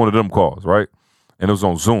one of them calls, right? And it was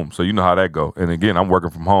on Zoom. So you know how that go. And again, I'm working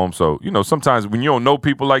from home. So, sometimes when you don't know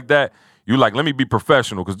people like that, you like, let me be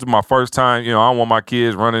professional because this is my first time. I don't want my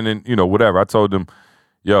kids running in, whatever. I told them,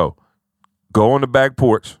 yo, go on the back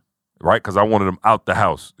porch, right? Because I wanted them out the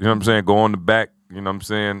house. You know what I'm saying? Go on the back,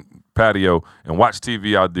 patio and watch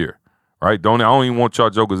TV out there, right? I don't even want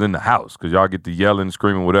y'all jokers in the house because y'all get to yelling,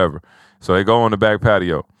 screaming, whatever. So they go on the back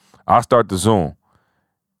patio. I start the Zoom.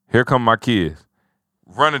 Here come my kids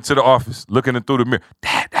running to the office, looking through the mirror.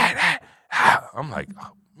 Dad. I'm like,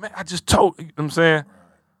 oh, man, I just told you know what I'm saying?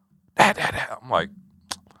 Dad. I'm like,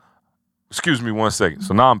 excuse me 1 second.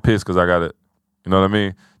 So now I'm pissed because I got it. You know what I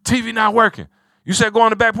mean? TV not working. You said go on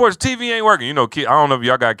the back porch. TV ain't working. Kid, I don't know if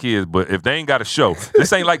y'all got kids, but if they ain't got a show,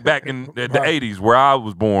 this ain't like back in the 80s where I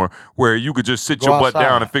was born, where you could just sit your butt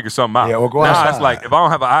down and figure something out. Yeah, or go now outside. It's like, if I don't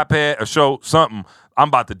have an iPad, a show, something, I'm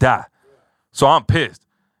about to die. So I'm pissed.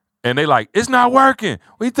 And they like, it's not working.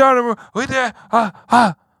 We there.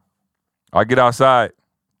 I get outside,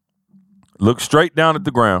 look straight down at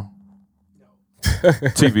the ground.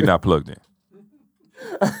 TV not plugged in.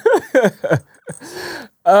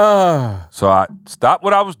 So I stopped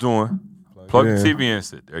what I was doing, plugged the TV in and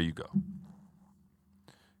said, there you go.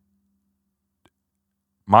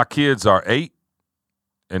 My kids are 8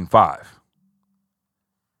 and 5.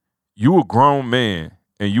 You a grown man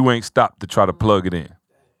and you ain't stopped to try to plug it in.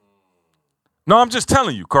 No, I'm just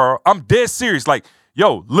telling you, Carl. I'm dead serious. Like,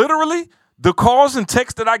 yo, literally, the calls and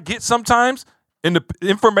texts that I get sometimes and the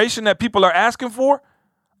information that people are asking for,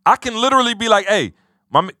 I can literally be like, hey,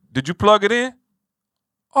 did you plug it in?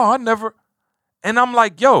 oh, I never. And I'm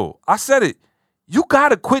like, yo, I said it. You got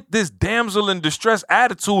to quit this damsel in distress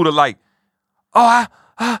attitude of like, oh,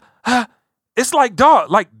 it's like, dog,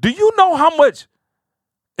 like, do you know how much,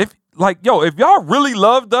 if y'all really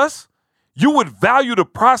loved us, you would value the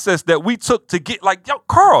process that we took to get, like, yo,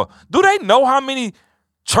 Carl, do they know how many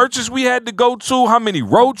churches we had to go to, how many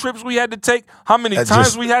road trips we had to take, how many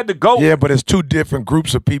times we had to go? Yeah, but it's two different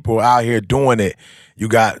groups of people out here doing it. You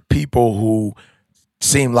got people who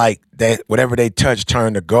seem like that whatever they touch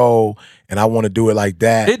turn to gold, and I want to do it like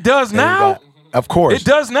that. It does now. Of course. It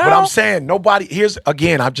does now. But I'm saying nobody, here's,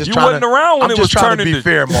 again, I'm just you trying wasn't around when I'm it just was trying to turning be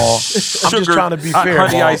fair, Maul. I'm just trying to be fair,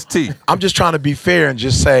 honey Maul. iced tea. I'm just trying to be fair and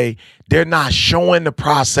just say they're not showing the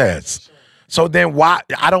process. So then why?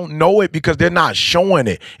 I don't know it because they're not showing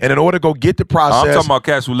it. And in order to go get the process. I'm talking about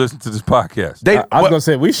cats who listen to this podcast. I was going to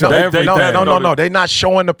say, we should every day. No. They're not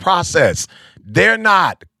showing the process. They're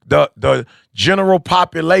not the general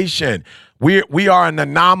population. We are an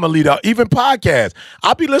anomaly to even podcasts.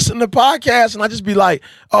 I'll be listening to podcasts and I just be like,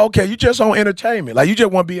 oh, okay, you just on entertainment. Like you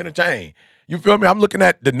just want to be entertained. You feel me? I'm looking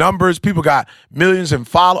at the numbers. People got millions and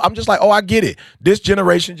follow. I'm just like, oh, I get it. This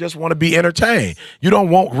generation just want to be entertained. You don't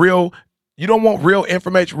want real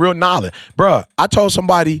information, real knowledge. Bruh, I told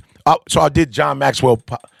somebody, so I did John Maxwell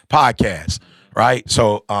podcast, right?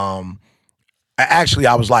 So actually,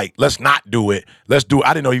 I was like, let's not do it. Let's do it.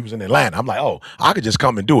 I didn't know he was in Atlanta. I'm like, oh, I could just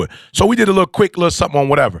come and do it. So we did a little something on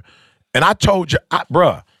whatever. And I told you,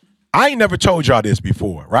 bruh, I ain't never told y'all this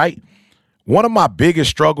before, right? One of my biggest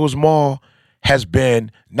struggles, Maul, has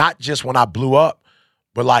been not just when I blew up,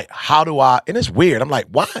 but like, how do I, and it's weird. I'm like,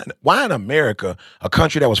 why in America, a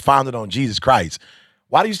country that was founded on Jesus Christ,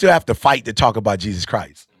 why do you still have to fight to talk about Jesus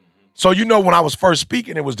Christ? So, when I was first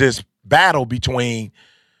speaking, it was this battle between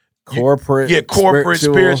corporate,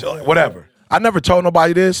 spiritual, whatever. I never told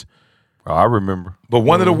nobody this. Oh, I remember. But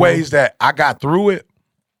one of the ways that I got through it,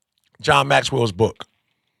 John Maxwell's book,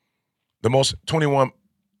 the 21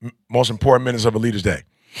 most important minutes of a leader's day.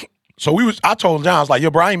 So I told John, I was like, yo,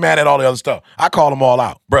 bro, I ain't mad at all the other stuff. I called them all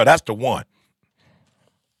out. Bro, that's the one.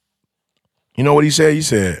 You know what he said? He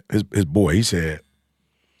said, his boy, he said,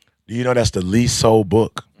 do you know that's the least sold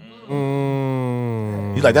book?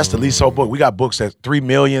 He's like, that's the least sold book. We got books that 3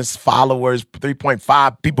 million followers,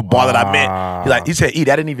 3.5 people bought it. I meant. He said,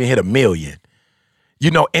 that didn't even hit 1 million.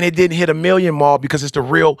 And it didn't hit 1 million, Maul, because this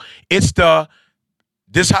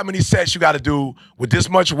how many sets you got to do with this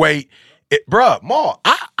much weight. Bruh, Maul,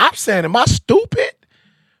 I'm saying, am I stupid?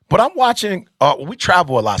 But I'm watching, we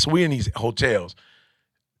travel a lot, so we in these hotels.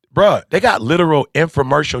 Bruh, they got literal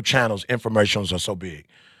infomercial channels. Infomercials are so big.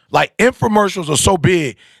 Like, infomercials are so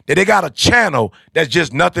big that they got a channel that's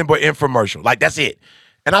just nothing but infomercial. Like, that's it.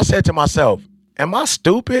 And I said to myself, am I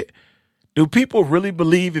stupid? Do people really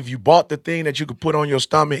believe if you bought the thing that you could put on your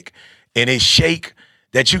stomach and it shake,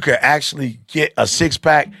 that you could actually get a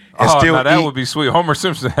six-pack and still eat? That would be sweet. Homer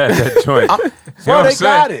Simpson had that joint. Bro, they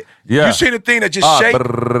got it. Yeah. You see the thing that just shake?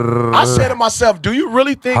 I said to myself, do you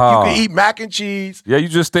really think you can eat mac and cheese? Yeah, you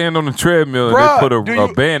just stand on the treadmill and they put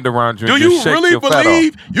a band around you and do just shake you really your fat off.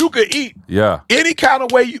 believe you could eat any kind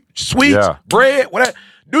of way, sweets, bread, whatever?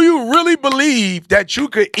 Do you really believe that you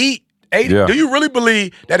could eat 80? Do you really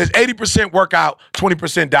believe that it's 80% workout,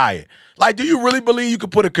 20% diet? Like, do you really believe you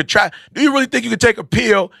could put do you really think you could take a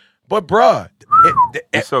pill? But, bruh,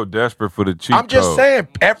 it's so desperate for the cheap I'm just saying,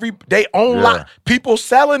 they online, people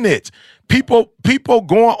selling it. People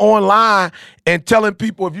going online and telling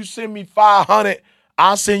people, if you send me 500,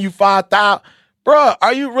 I'll send you 5,000. Bruh,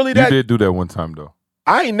 are you really that? You did do that one time, though.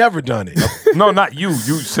 I ain't never done it. No, not you.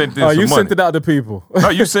 You sent in some you money. sent it out to people. No,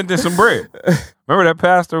 you sent in some bread. Remember that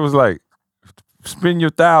pastor was like, spend your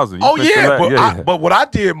 1,000. But what I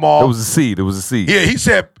did, Maul. It was a seed. Yeah, he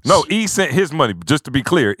said. No, E sent his money. Just to be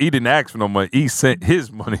clear, E didn't ask for no money. E sent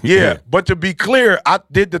his money. Yeah, but to be clear, I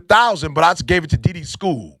did the 1,000, but I just gave it to Didi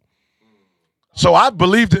School. So I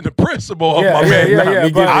believed in the principle of my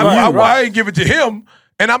man. I ain't give it to him.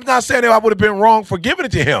 And I'm not saying that I would have been wrong for giving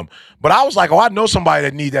it to him. But I was like, I know somebody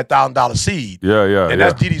that need that $1,000 seed. And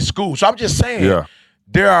that's Didi School. So I'm just saying,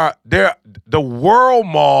 the world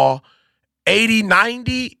Maul,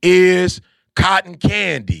 80-90 is cotton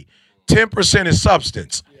candy. 10% is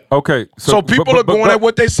substance. Okay, so people are going at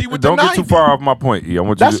what they see with the 90. Don't get too far off my point, E. I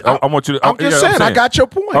want you to. I'm just saying, I got your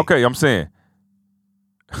point. Okay, I'm saying,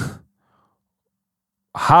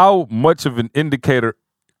 how much of an indicator?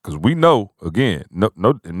 Because we know, again,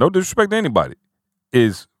 no disrespect to anybody,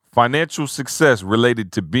 is financial success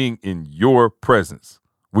related to being in your presence?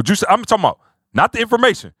 Would you say? I'm talking about not the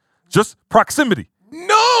information, just proximity.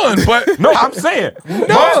 No. None, but no, I'm saying none.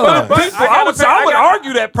 But I would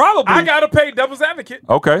argue that probably. I gotta pay devil's advocate.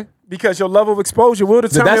 Okay. Because your level of exposure will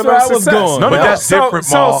determine That's your where level I of was success. going. No, but that's different,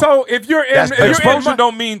 Maul. So if you're in, Exposure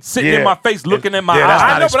don't mean sitting in my face, looking at my eyes. that's I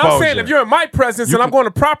not know, but I'm saying exposure. if you're in my presence and I'm going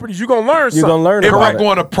to properties, you're gonna learn You're something. gonna learn If about I'm it.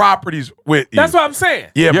 going to properties with you. That's what I'm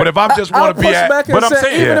saying. Yeah, but if I'm just I'll want to be push at, back and but I'm say,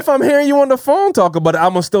 saying- even if I'm hearing you on the phone talk about it,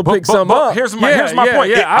 I'm gonna still pick something up. Here's my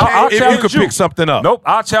point. yeah. I'll if you challenge could you. pick something up. Nope,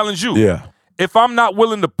 I'll challenge you. Yeah. If I'm not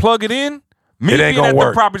willing to plug it in, me It ain't being gonna at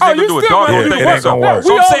work. the properties Oh, ain't gonna you do it. still Dog gotta ain't do think it. so. It ain't gonna work. So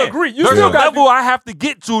We I'm all saying, agree. You there's still a gotta level I have to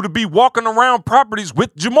get to be walking around properties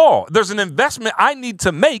with Jamal. There's an investment I need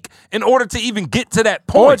to make in order to even get to that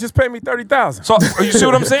Or point. just pay me $30,000. So you see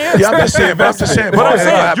what I'm saying? Yeah, I'm just saying. But I'm just saying. But I'm Maul,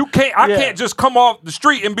 saying you can't. I can't just come off the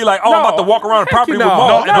street and be like, "Oh, I'm No, about to walk around the heck property no. with Maul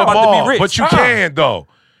No, and I'm about Maul, to be rich." But you can though.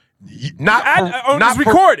 Not It's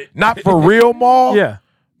recorded. Not for real, Maul. Yeah.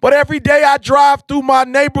 But every day I drive through my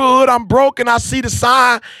neighborhood, I'm broke, and I see the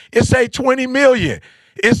sign. It say 20 million.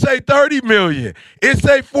 It say 30 million. It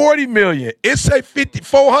say 40 million. It say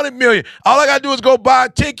 400 million. All I gotta do is go buy a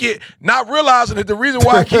ticket, not realizing that the reason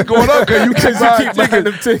why I keep going up because you keep buying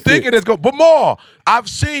tickets, thinking it's going. But more, I've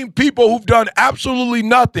seen people who've done absolutely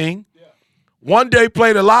nothing. One day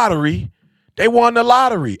play the lottery, they won the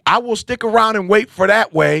lottery. I will stick around and wait for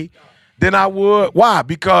that way than I would. Why?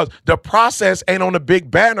 Because the process ain't on the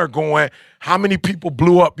big banner going, how many people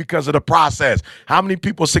blew up because of the process? How many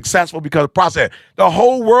people successful because of the process? The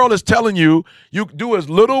whole world is telling you, you do as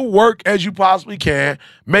little work as you possibly can,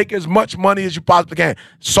 make as much money as you possibly can.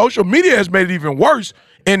 Social media has made it even worse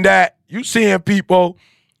in that you seeing people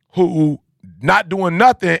who not doing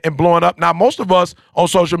nothing and blowing up. Now, most of us on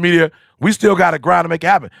social media, we still got to grind to make it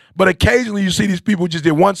happen. But occasionally you see these people who just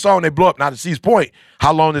did one song, they blow up. Now, to C's point,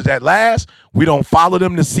 how long does that last? We don't follow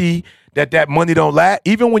them to see that money don't last.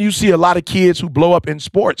 Even when you see a lot of kids who blow up in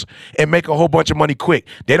sports and make a whole bunch of money quick,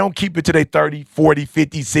 they don't keep it to their 30, 40,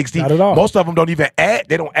 50, 60. Not at all. Most of them don't even add.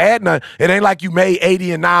 They don't add nothing. It ain't like you made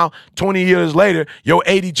 80 and now 20 years later, your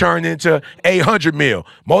 80 turned into 800 mil.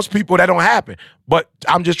 Most people, that don't happen. But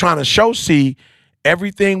I'm just trying to show C,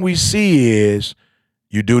 everything we see is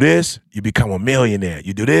you do this, you become a millionaire.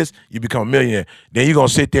 You do this, you become a millionaire. Then you're going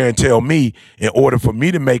to sit there and tell me, in order for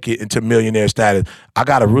me to make it into millionaire status, I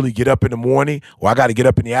got to really get up in the morning, or I got to get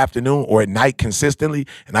up in the afternoon or at night consistently,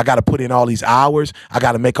 and I got to put in all these hours. I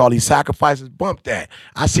got to make all these sacrifices. Bump that.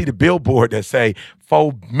 I see the billboard that say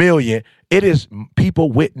 4 million. It is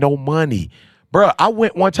people with no money. Bro, I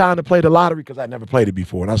went one time to play the lottery because I never played it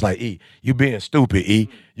before. And I was like, E, you being stupid, E.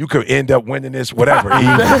 You could end up winning this, whatever,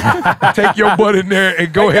 E. Take your butt in there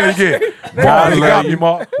and go ahead and get it. Maul, they got me,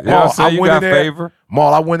 Maul. Maul, I went in there. Favor.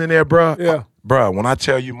 Maul, I went in there, bro. Yeah. Bro, when I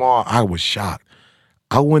tell you, Maul, I was shocked.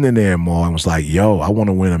 I went in there, Maul, and was like, yo, I want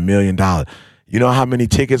to win $1 million. You know how many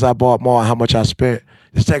tickets I bought, Maul, and how much I spent?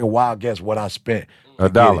 Just take a wild guess what I spent.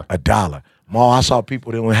 $1. $1. Maul, I saw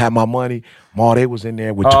people that didn't have my money. Maul, they was in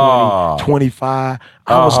there with 20, 25.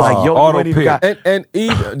 I was like, yo, you ain't even got. And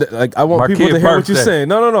like, I want My people kid to hear what you're birthday. saying.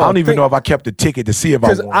 No. I don't even know if I kept the ticket to see if I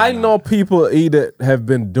won. Because I know people, E, that have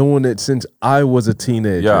been doing it since I was a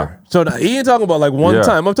teenager. Yeah. So now, he ain't talking about like one Yeah.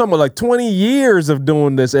 time. I'm talking about like 20 years of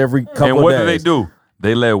doing this every couple And what of do they days. do?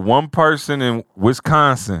 They let one person in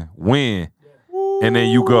Wisconsin win, and then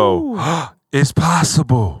you go, it's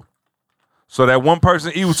possible. So that one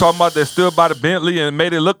person he was talking about that stood by the Bentley and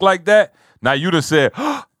made it look like that, now you done said,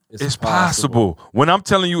 it's possible. When I'm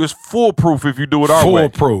telling you it's foolproof if you do it our way.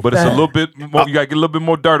 Foolproof. But it's a little bit more, you got to get a little bit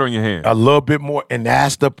more dirt on your hand. A little bit more, and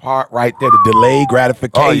that's the part right there, the delayed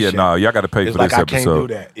gratification. Oh, yeah, no, y'all got to pay It's for like this I episode. can't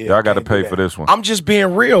do that. Yeah, y'all got to can't pay do for that. this one. I'm just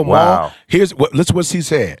being real, Wow. Mom. Here's what. Listen what he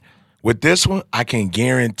said. With this one, I can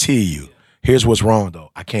guarantee you. Here's what's wrong though.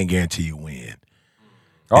 I can't guarantee you win.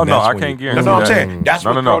 Oh, And no, that's I when can't you- guarantee No, I'm that. saying that's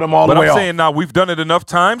what No. throw them all but the way I'm off. saying now we've done it enough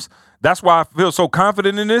times. That's why I feel so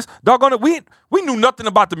confident in this. Doggone it, we knew nothing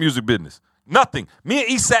about the music business. Nothing. Me and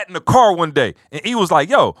E sat in the car one day, and E was like,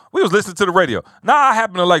 yo, we was listening to the radio. Now I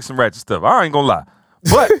happen to like some ratchet stuff. I ain't gonna lie.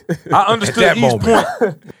 But I understood At that E's moment.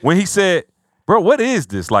 point when he said, bro, what is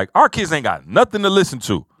this? Like, our kids ain't got nothing to listen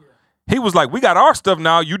to. He was like, we got our stuff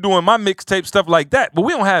now. You doing my mixtape, stuff like that. But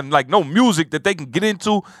we don't have like no music that they can get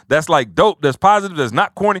into that's like dope, that's positive, that's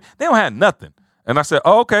not corny. They don't have nothing. And I said,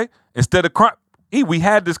 oh, okay. Instead of crying, we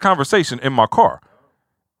had this conversation in my car,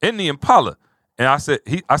 in the Impala. And I said,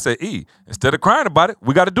 E, instead of crying about it,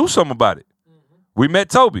 we got to do something about it. We met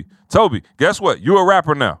Toby. Toby, guess what? You a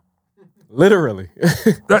rapper now. Literally.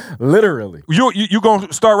 Literally. You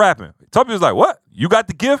gonna start rapping. Toby was like, what? You got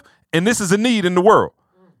the gift, and this is a need in the world.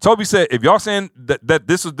 Toby said, if y'all saying that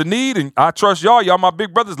this is the need and I trust y'all my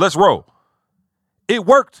big brothers, let's roll. It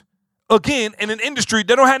worked again, in an industry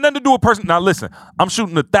that don't have nothing to do with person. Now listen, I'm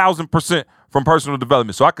shooting 1,000% from personal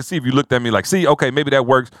development. So I can see if you looked at me like, see, okay, maybe that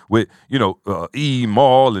works with, E,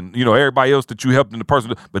 Maul, and, everybody else that you helped in the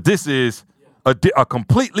personal. But this is a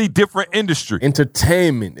completely different industry.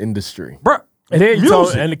 Entertainment industry. Bruh. And then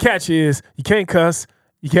and the catch is you can't cuss.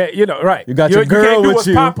 You can't, right. You got your girl you can't do with what's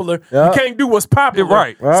you. popular. Yep. You can't do what's popular.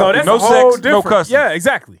 Right. So that's no a whole sex, different. no cussing. Yeah,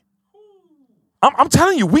 exactly. I'm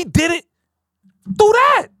telling you, we did it through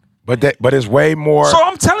that. But it's way more. So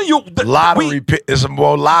I'm telling you, lottery. It's a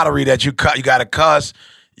more lottery that you got to cuss.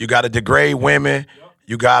 You got to degrade women.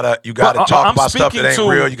 You gotta talk about stuff that ain't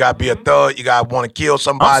real. You gotta be a thug. You gotta want to kill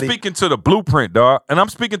somebody. I'm speaking to the blueprint, dog, and I'm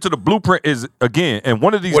speaking to the blueprint is again. And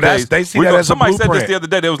one of these days, they see that as somebody a said this the other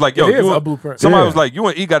day. They was like, "Yo, a blueprint." Somebody was like, "You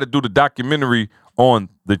and E got to do the documentary on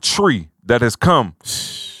the tree that has come."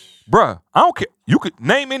 Bruh, I don't care. You could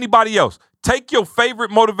name anybody else. Take your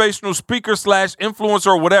favorite motivational speaker / influencer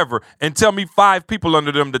or whatever, and tell me 5 people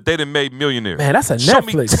under them that they done made millionaires. Man, that's a Show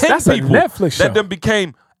me Netflix. 10 That's a people Netflix show. that then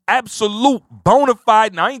became absolute bona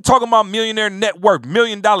fide. Now I ain't talking about millionaire net worth, $1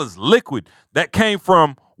 million liquid that came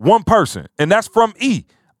from one person, and that's from E.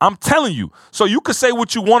 I'm telling you. So you could say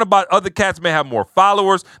what you want about other cats may have more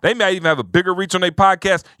followers. They may even have a bigger reach on their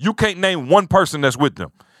podcast. You can't name one person that's with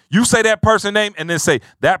them. You say that person name and then say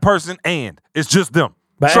that person and it's just them.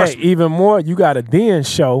 But hey, even more, you got to then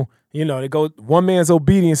show, they go, one man's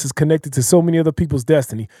obedience is connected to so many other people's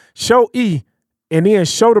destiny. Show E and then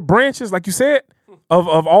show the branches, like you said, of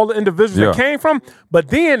all the individuals that came from. But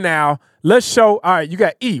then now, let's show, all right, you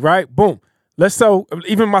got E, right? Boom. Let's show,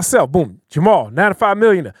 even myself, boom, Jamal, 95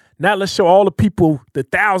 millionaire. Now let's show all the people, the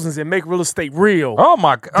thousands that make real estate real. Oh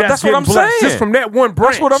my God, that's what I'm saying. Just from that one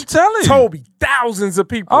branch. That's what I'm telling you. Toby, thousands of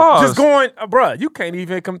people just going, bruh, you can't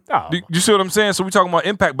even come. Oh. You see what I'm saying? So we talking about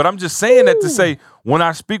impact, but I'm just saying that to say when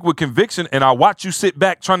I speak with conviction and I watch you sit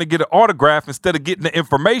back trying to get an autograph instead of getting the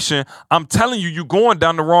information, I'm telling you, you're going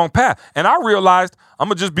down the wrong path. And I realized, I'm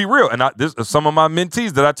gonna just be real. And this is some of my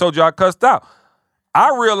mentees that I told you I cussed out.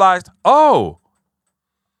 I realized, I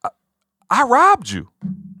robbed you.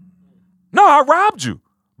 No, I robbed you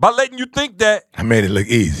by letting you think that. I made it look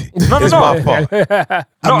easy. No. It's my fault.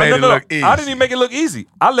 I made it look easy. I didn't even make it look easy.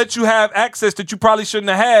 I let you have access that you probably shouldn't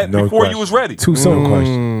have had before you was ready. Too soon.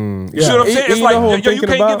 Question. You see what I'm saying? It's like, you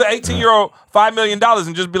can't give the 18-year-old $5 million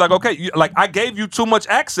and just be like, okay, I gave you too much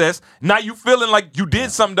access. Now you feeling like you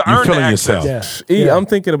did something to earn the access. Yeah. I'm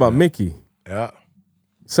thinking about Mickey. Yeah.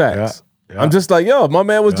 Sacks. Yeah. I'm just like, yo, my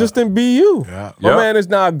man was just in BU. Yeah. My man is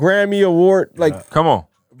now a Grammy Award. Like, come on.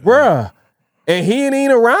 Bruh. And he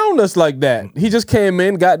ain't around us like that. He just came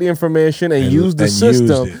in, got the information, and used the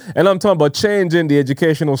system. And I'm talking about changing the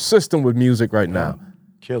educational system with music right now.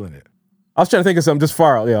 Killing it. I was trying to think of something just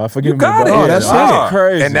far out. Yeah, I forgive me. Got it. Oh, that's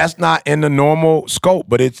crazy. And that's not in the normal scope,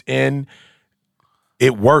 but it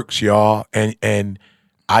works, y'all. And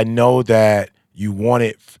I know that you want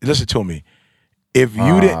it. Listen to me. If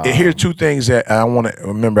you didn't, here's 2 things that I want to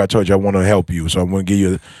remember. I told you I want to help you, so I'm going to give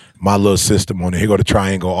you my little system on it. Here go the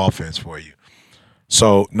triangle offense for you.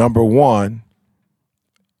 So number 1,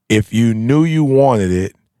 if you knew you wanted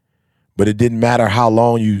it, but it didn't matter how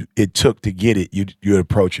long it took to get it, you'd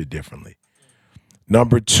approach it differently.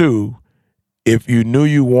 Number 2, if you knew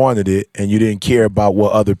you wanted it and you didn't care about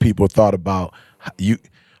what other people thought about you.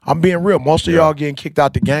 I'm being real. Most of y'all getting kicked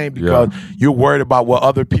out the game because you're worried about what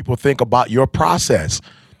other people think about your process.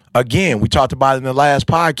 Again, we talked about it in the last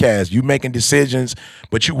podcast. You making decisions,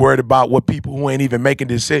 but you worried about what people who ain't even making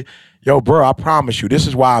decisions. Yo, bro, I promise you, this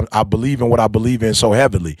is why I believe in what I believe in so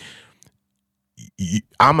heavily.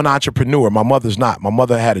 I'm an entrepreneur. My mother's not. My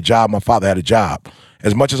mother had a job. My father had a job.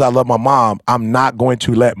 As much as I love my mom, I'm not going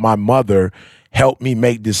to let my mother help me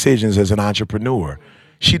make decisions as an entrepreneur.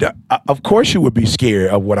 Of course you would be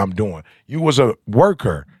scared of what I'm doing. You was a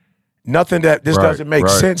worker. Nothing that this doesn't make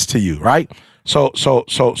sense to you, right? So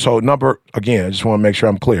again, I just want to make sure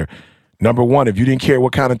I'm clear. Number 1, if you didn't care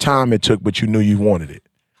what kind of time it took, but you knew you wanted it.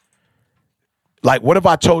 Like, what if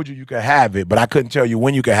I told you could have it, but I couldn't tell you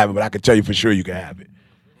when you could have it, but I could tell you for sure you could have it?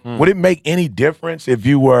 Would it make any difference if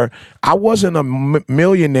you were? I wasn't a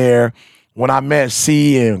millionaire when I met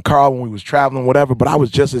C and Carl when we was traveling, whatever, but I was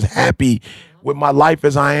just as happy with my life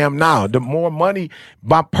as I am now. The more money,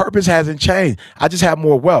 my purpose hasn't changed. I just have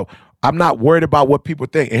more wealth. I'm not worried about what people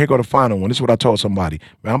think. And here go the final one. This is what I told somebody.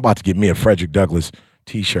 Man, I'm about to get me a Frederick Douglass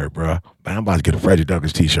t-shirt, bro. Man, I'm about to get a Frederick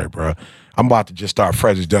Douglass t-shirt, bro. I'm about to just start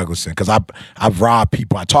Frederick Douglassing because I've robbed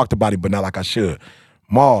people. I talked about him, but not like I should.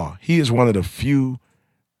 Ma, he is one of the few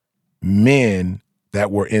men that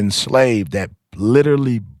were enslaved that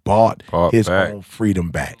literally bought his own freedom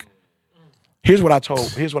back. Here's what I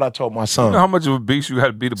told my son. You know how much of a beast you got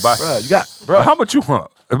to be to buy? Bro, how much you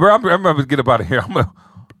want? Bro, I'm about to get up out of here.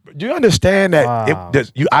 Do you understand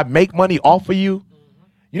that I make money off of you?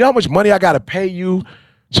 You know how much money I got to pay you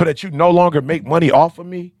so that you no longer make money off of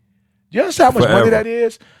me? Do you understand how much money that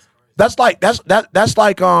is? That's like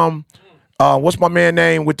what's my man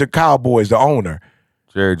name with the Cowboys, the owner?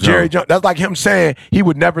 Jerry Jones. That's like him saying he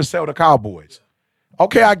would never sell the Cowboys.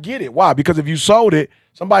 Okay, I get it. Why? Because if you sold it,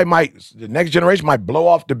 the next generation might blow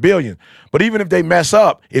off the billion. But even if they mess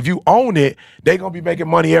up, if you own it, they're gonna be making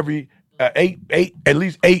money every at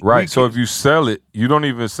least 8 Right. weekends. So if you sell it, you don't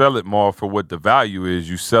even sell it more for what the value is.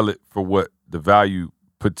 You sell it for what the value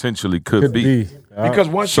potentially could be. Because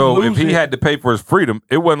once so you lose if he it, had to pay for his freedom,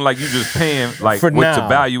 it wasn't like you just paying like For what now. the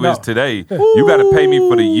value No. is today. You got to pay me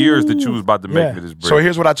for the years that you was about to make me this bread. So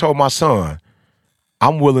here's what I told my son.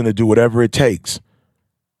 I'm willing to do whatever it takes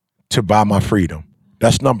to buy my freedom.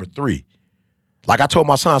 That's number 3. Like I told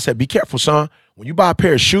my son, I said, be careful, son. When you buy a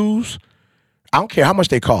pair of shoes, I don't care how much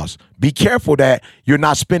they cost. Be careful that you're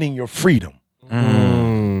not spending your freedom.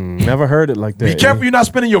 Never heard it like that. Be careful you're not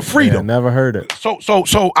spending your freedom. Yeah, never heard it. So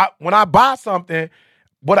when I buy something,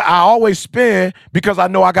 but I always spend because I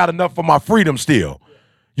know I got enough for my freedom still.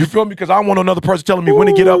 You feel me? Because I don't want another person telling me when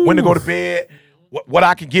to get up, when to go to bed, what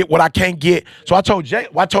I can get, what I can't get. So I told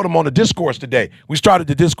him on the discourse today. We started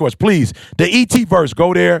the discourse. Please, the ET verse,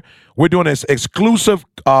 go there. We're doing this exclusive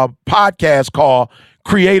podcast called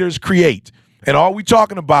Creators Create. And all we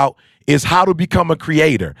talking about is how to become a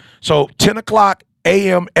creator. So 10 o'clock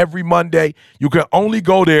a.m. every Monday, you can only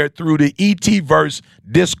go there through the ET verse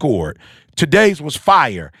Discord. Today's was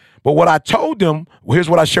fire. But what I told them, here's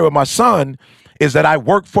what I share with my son, is that I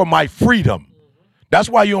work for my freedom. That's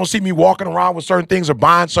why you don't see me walking around with certain things or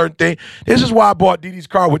buying certain things. This is why I bought Didi's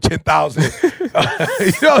car with 10,000. You know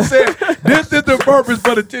what I'm saying? This is the purpose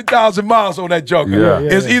for the 10,000 miles on that joker.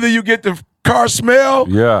 It's either you get the car smell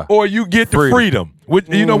or you get the freedom.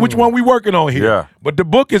 You know which one we working on here. Yeah. But the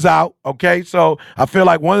book is out, okay? So I feel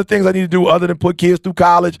like one of the things I need to do other than put kids through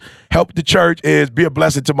college, help the church, is be a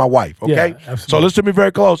blessing to my wife, okay? So listen to me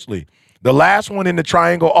very closely. The last one in the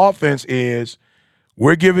triangle offense is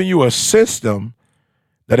we're giving you a system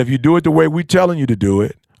that if you do it the way we're telling you to do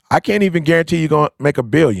it, I can't even guarantee you're going to make $1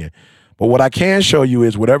 billion. But what I can show you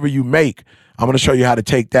is whatever you make, I'm going to show you how to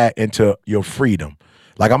take that into your freedom.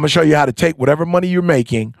 Like I'm going to show you how to take whatever money you're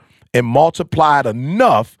making and multiply it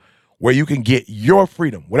enough where you can get your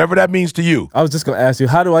freedom, whatever that means to you. I was just going to ask you,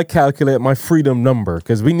 how do I calculate my freedom number?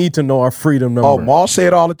 Because we need to know our freedom number. Oh, Maul say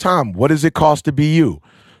it all the time. What does it cost to be you?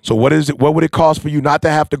 So what would it cost for you not to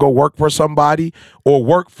have to go work for somebody or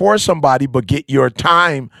work for somebody, but get your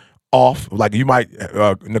time off? Like you might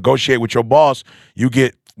negotiate with your boss, you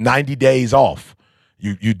get 90 days off.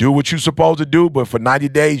 You do what you're supposed to do, but for 90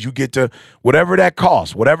 days, you get to whatever that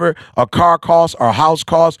costs, whatever a car costs or a house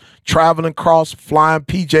costs, traveling costs, flying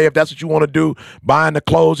PJ, if that's what you want to do, buying the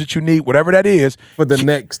clothes that you need, whatever that is. For the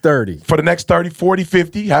next 30. For the next 30, 40,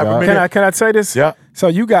 50, however many. Can I say this? Yeah. So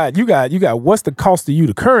you got what's the cost to you,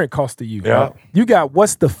 the current cost to you. Yeah. You got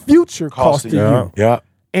what's the future cost to you. Yeah.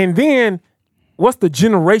 And then what's the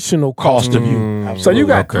generational cost of you. So you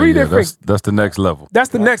got three different. That's the next level. That's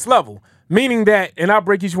the next level. Meaning that, and I'll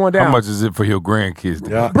break each one down. How much is it for your grandkids?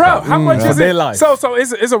 Yeah. Bro, how much is it? Life. So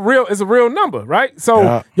it's a real number, right?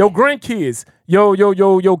 So your grandkids, your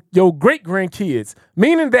great grandkids,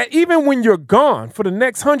 meaning that even when you're gone for the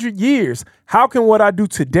next 100 years, how can what I do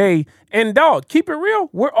today? And dog, keep it real,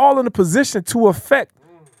 we're all in a position to affect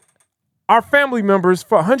our family members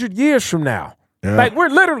for 100 years from now. Yeah. Like we're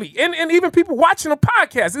literally, and even people watching a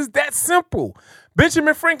podcast, it's that simple.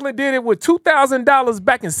 Benjamin Franklin did it with $2,000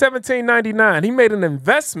 back in 1799. He made an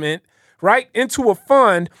investment, right, into a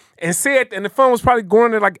fund and said, and the fund was probably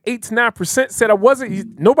going at like 8 to 9%,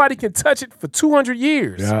 said nobody can touch it for 200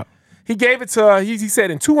 years. Yeah. He gave it to, he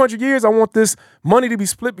said, in 200 years, I want this money to be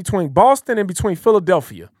split between Boston and between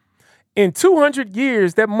Philadelphia. In 200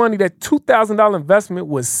 years, that money, that $2,000 investment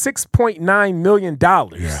was $6.9 million.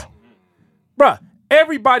 Yeah. Bruh,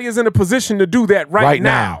 everybody is in a position to do that right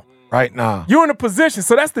now. Right now. You're in a position.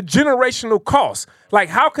 So that's the generational cost. Like,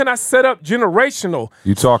 how can I set up generational?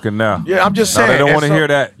 You talking now. Yeah, I'm just saying. They don't want to hear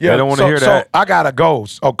that. Yeah, they don't want to hear that. So I got to go.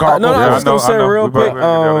 Oh, Carl. No, I was going to say real quick,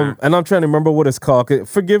 and I'm trying to remember what it's called.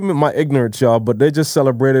 Forgive me my ignorance, y'all, but they just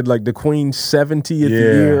celebrated like the Queen's 70th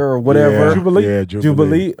year or whatever. Jubilee. Yeah,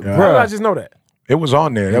 Jubilee. Yeah. How did I just know that? It was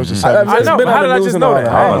on there. That was the 17th. I know. How did I just know that?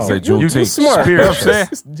 I was going to say Juneteenth. You smart. You know what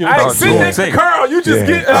I'm saying? I ain't sitting next to Carl. You just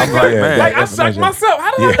get I'm like, man. like I sucked myself.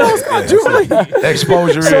 How did I know it's called Jubilee?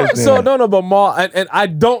 Exposure So no, but Ma, and I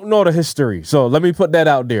don't know the history. So let me put that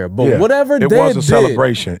out there. But whatever they did. It was a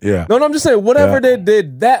celebration. Yeah. No, I'm just saying, whatever they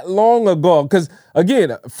did that long ago, because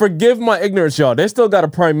again, forgive my ignorance, y'all. They still got a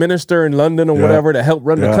prime minister in London or whatever to help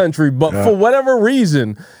run the country. But for whatever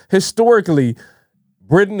reason, historically,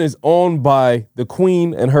 Britain is owned by the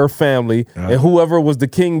Queen and her family, and whoever was the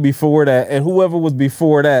king before that, and whoever was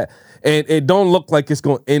before that, and it don't look like it's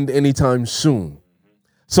going to end anytime soon.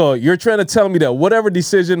 So you're trying to tell me that whatever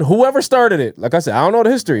decision, whoever started it, like I said, I don't know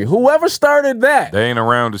the history. Whoever started that, they ain't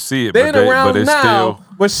around to see it. They ain't around but now. Still,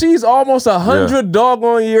 but she's almost 100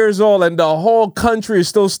 doggone years old, and the whole country is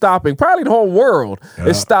still stopping. Probably the whole world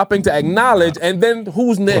is stopping to acknowledge. And then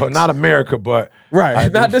who's next? Well, not America, but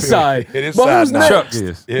not this side. It is but who's next? Chuck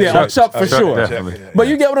is. Chuck for sure. Definitely. But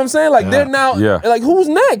you get what I'm saying? Like they're now. Like who's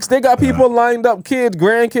next? They got people lined up, kids,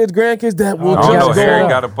 grandkids that will just go. Harry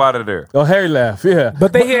got up out of there. Oh, Harry laughed. Yeah,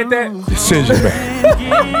 but they had that decision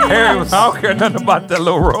man. Harry was. I don't care nothing about that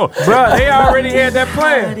little role, bro. They already had that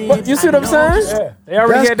plan. But you see what I'm saying? Yeah, they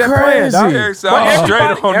already had that plan. Harry said, I'm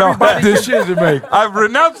straight on that. Decision making. I've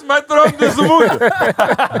renounced my throne to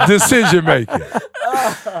Zamuda. Decision making.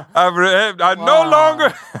 I no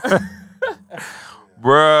longer.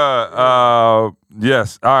 Bruh.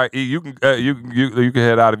 Yes. All right. E, you can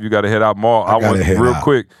head out if you got to head out. Maul, I want real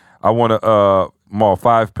quick. I want to Maul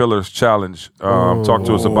 5 Pillars Challenge. Talk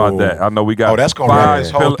to us about that. I know we got. That's gonna run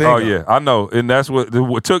this whole thing. Oh yeah, I know, and that's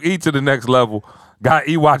what took E to the next level. Got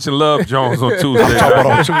E watching Love Jones on Tuesday.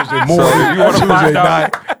 On Tuesday morning. So you want to find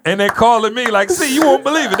out, and they're calling me like, see, you won't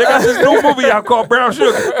believe it. They got this new movie out called Brown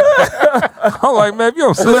Sugar. I'm like, man, if you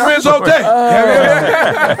don't sit Lorenzo Day.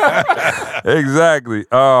 Exactly.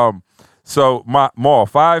 So Maul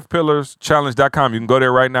 5pillarschallenge.com. You can go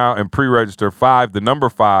there right now and pre-register. 5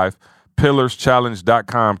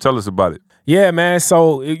 pillarschallenge.com. Tell us about it. Yeah, man.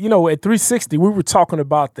 So at 360, we were talking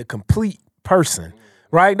about the complete person.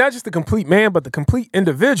 Right? Not just the complete man, but the complete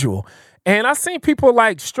individual. And I've seen people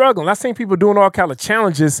like struggling. I've seen people doing all kind of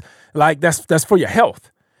challenges like that's for your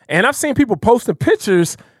health. And I've seen people posting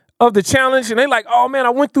pictures of the challenge and they like, oh man, I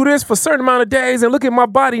went through this for a certain amount of days and look at my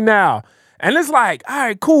body now. And it's like, all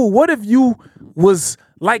right, cool. What if you was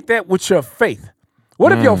like that with your faith?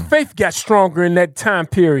 What if your faith got stronger in that time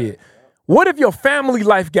period? What if your family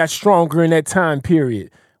life got stronger in that time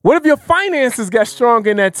period? What if your finances got stronger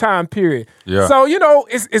in that time period? Yeah. So,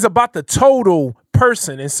 it's about the total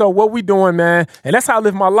person. And so what we doing, man, and that's how I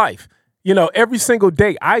live my life. Every single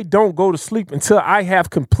day, I don't go to sleep until I have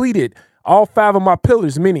completed all 5 of my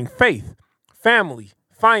pillars, meaning faith, family,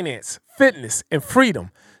 finance, fitness, and freedom.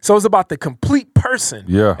 So it's about the complete person.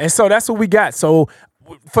 Yeah. And so that's what we got. So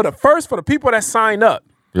for the people that sign up,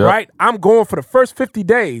 right? I'm going for the first 50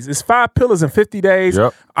 days. It's 5 pillars in 50 days.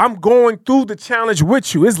 Yep. I'm going through the challenge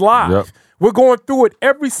with you. It's live. Yep. We're going through it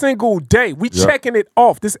every single day. We checking it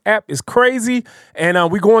off. This app is crazy,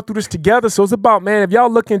 and we going through this together. So it's about, man, if y'all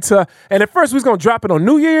looking to, and at first we was going to drop it on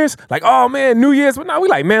New Year's, like, oh, man, New Year's. But now we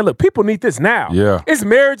like, man, look, people need this now. Yeah. It's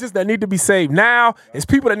marriages that need to be saved now. It's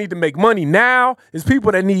people that need to make money now. It's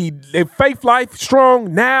people that need their faith life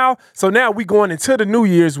strong now. So now we going into the New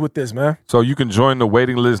Year's with this, man. So you can join the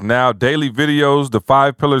waiting list now. Daily videos, the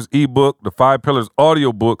 5 Pillars ebook, the 5 Pillars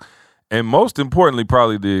audiobook, and most importantly,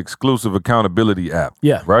 probably the exclusive accountability app.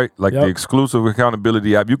 Yeah. Right? Like the exclusive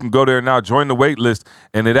accountability app. You can go there now, join the wait list,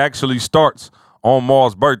 and it actually starts on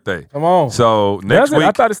Maul's birthday. Come on. So next week.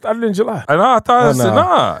 I thought it started in July. I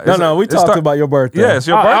thought No, we talked about your birthday. Yeah, it's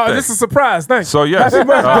your birthday. This is a surprise. Thanks. So yes,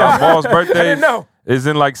 Maul's birthday I didn't know. is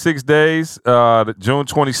in like 6 days, June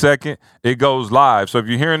 22nd. It goes live. So if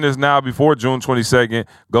you're hearing this now before June 22nd,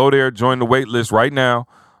 go there, join the wait list right now.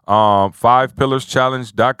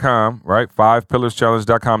 5pillarschallenge.com, right?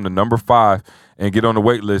 5pillarschallenge.com, the number 5, and get on the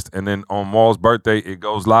wait list. And then on Maul's birthday, it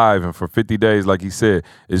goes live, and for 50 days, like he said,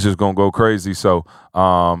 it's just gonna go crazy. So,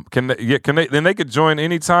 can they could join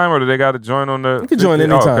anytime, or do they got to join on the? You can join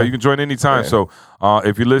anytime. Okay, you can join anytime. Yeah. So,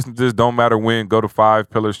 if you listen to this, don't matter when, go to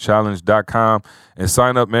 5pillarschallenge.com and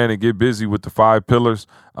sign up, man, and get busy with the 5 pillars.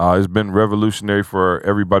 It's been revolutionary for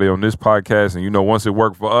everybody on this podcast, and once it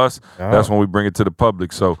worked for us, that's when we bring it to the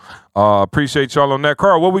public. So, appreciate y'all on that.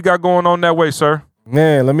 Carl, what we got going on that way, sir?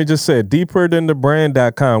 Man, let me just say,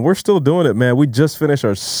 deeperthanthebrand.com. We're still doing it, man. We just finished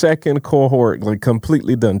our second cohort, like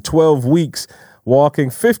completely done. 12 weeks,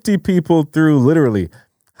 walking 50 people through literally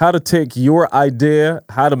how to take your idea,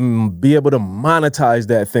 how to be able to monetize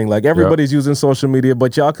that thing. Like everybody's using social media,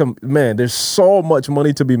 but y'all there's so much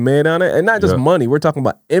money to be made on it. And not just money, we're talking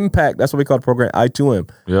about impact. That's what we call the program I2M.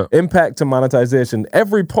 Impact to monetization.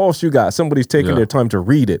 Every post you got, somebody's taking their time to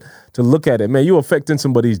read it, to look at it. Man, you're affecting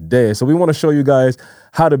somebody's day. So we want to show you guys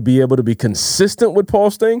how to be able to be consistent with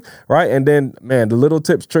posting, right? And then, man, the little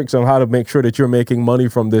tips, tricks on how to make sure that you're making money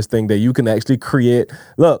from this thing that you can actually create.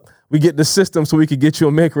 Look, we get the system so we can get you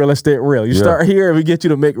to make real estate real. You start here and we get you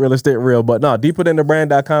to make real estate real. But no,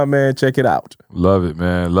 deeperthanthebrand.com, man. Check it out. Love it,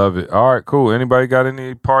 man. Love it. All right, cool. Anybody got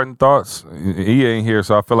any parting thoughts? He ain't here,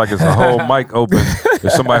 so I feel like it's a whole mic open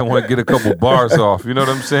if somebody want to get a couple bars off. You know what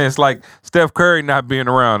I'm saying? It's like Steph Curry not being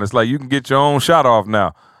around. It's like you can get your own shot off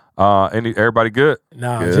now. Everybody good?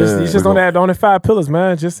 Nah, just on the 5 pillars,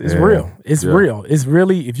 man. It's real. It's real. It's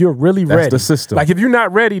really, if you're really ready. That's the system. Like if you're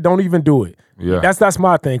not ready, don't even do it. Yeah. That's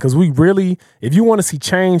my thing. Because we really, if you want to see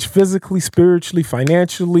change physically, spiritually,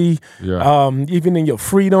 financially, even in your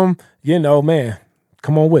freedom, man,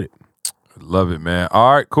 come on with it. Love it, man.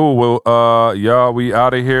 All right, cool. Well, y'all, we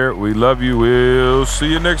out of here. We love you. We'll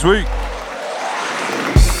see you next week.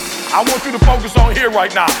 I want you to focus on here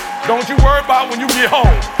right now. Don't you worry about when you get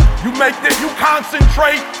home. You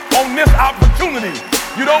concentrate on this opportunity.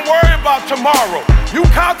 You don't worry about tomorrow. You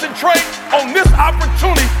concentrate on this opportunity.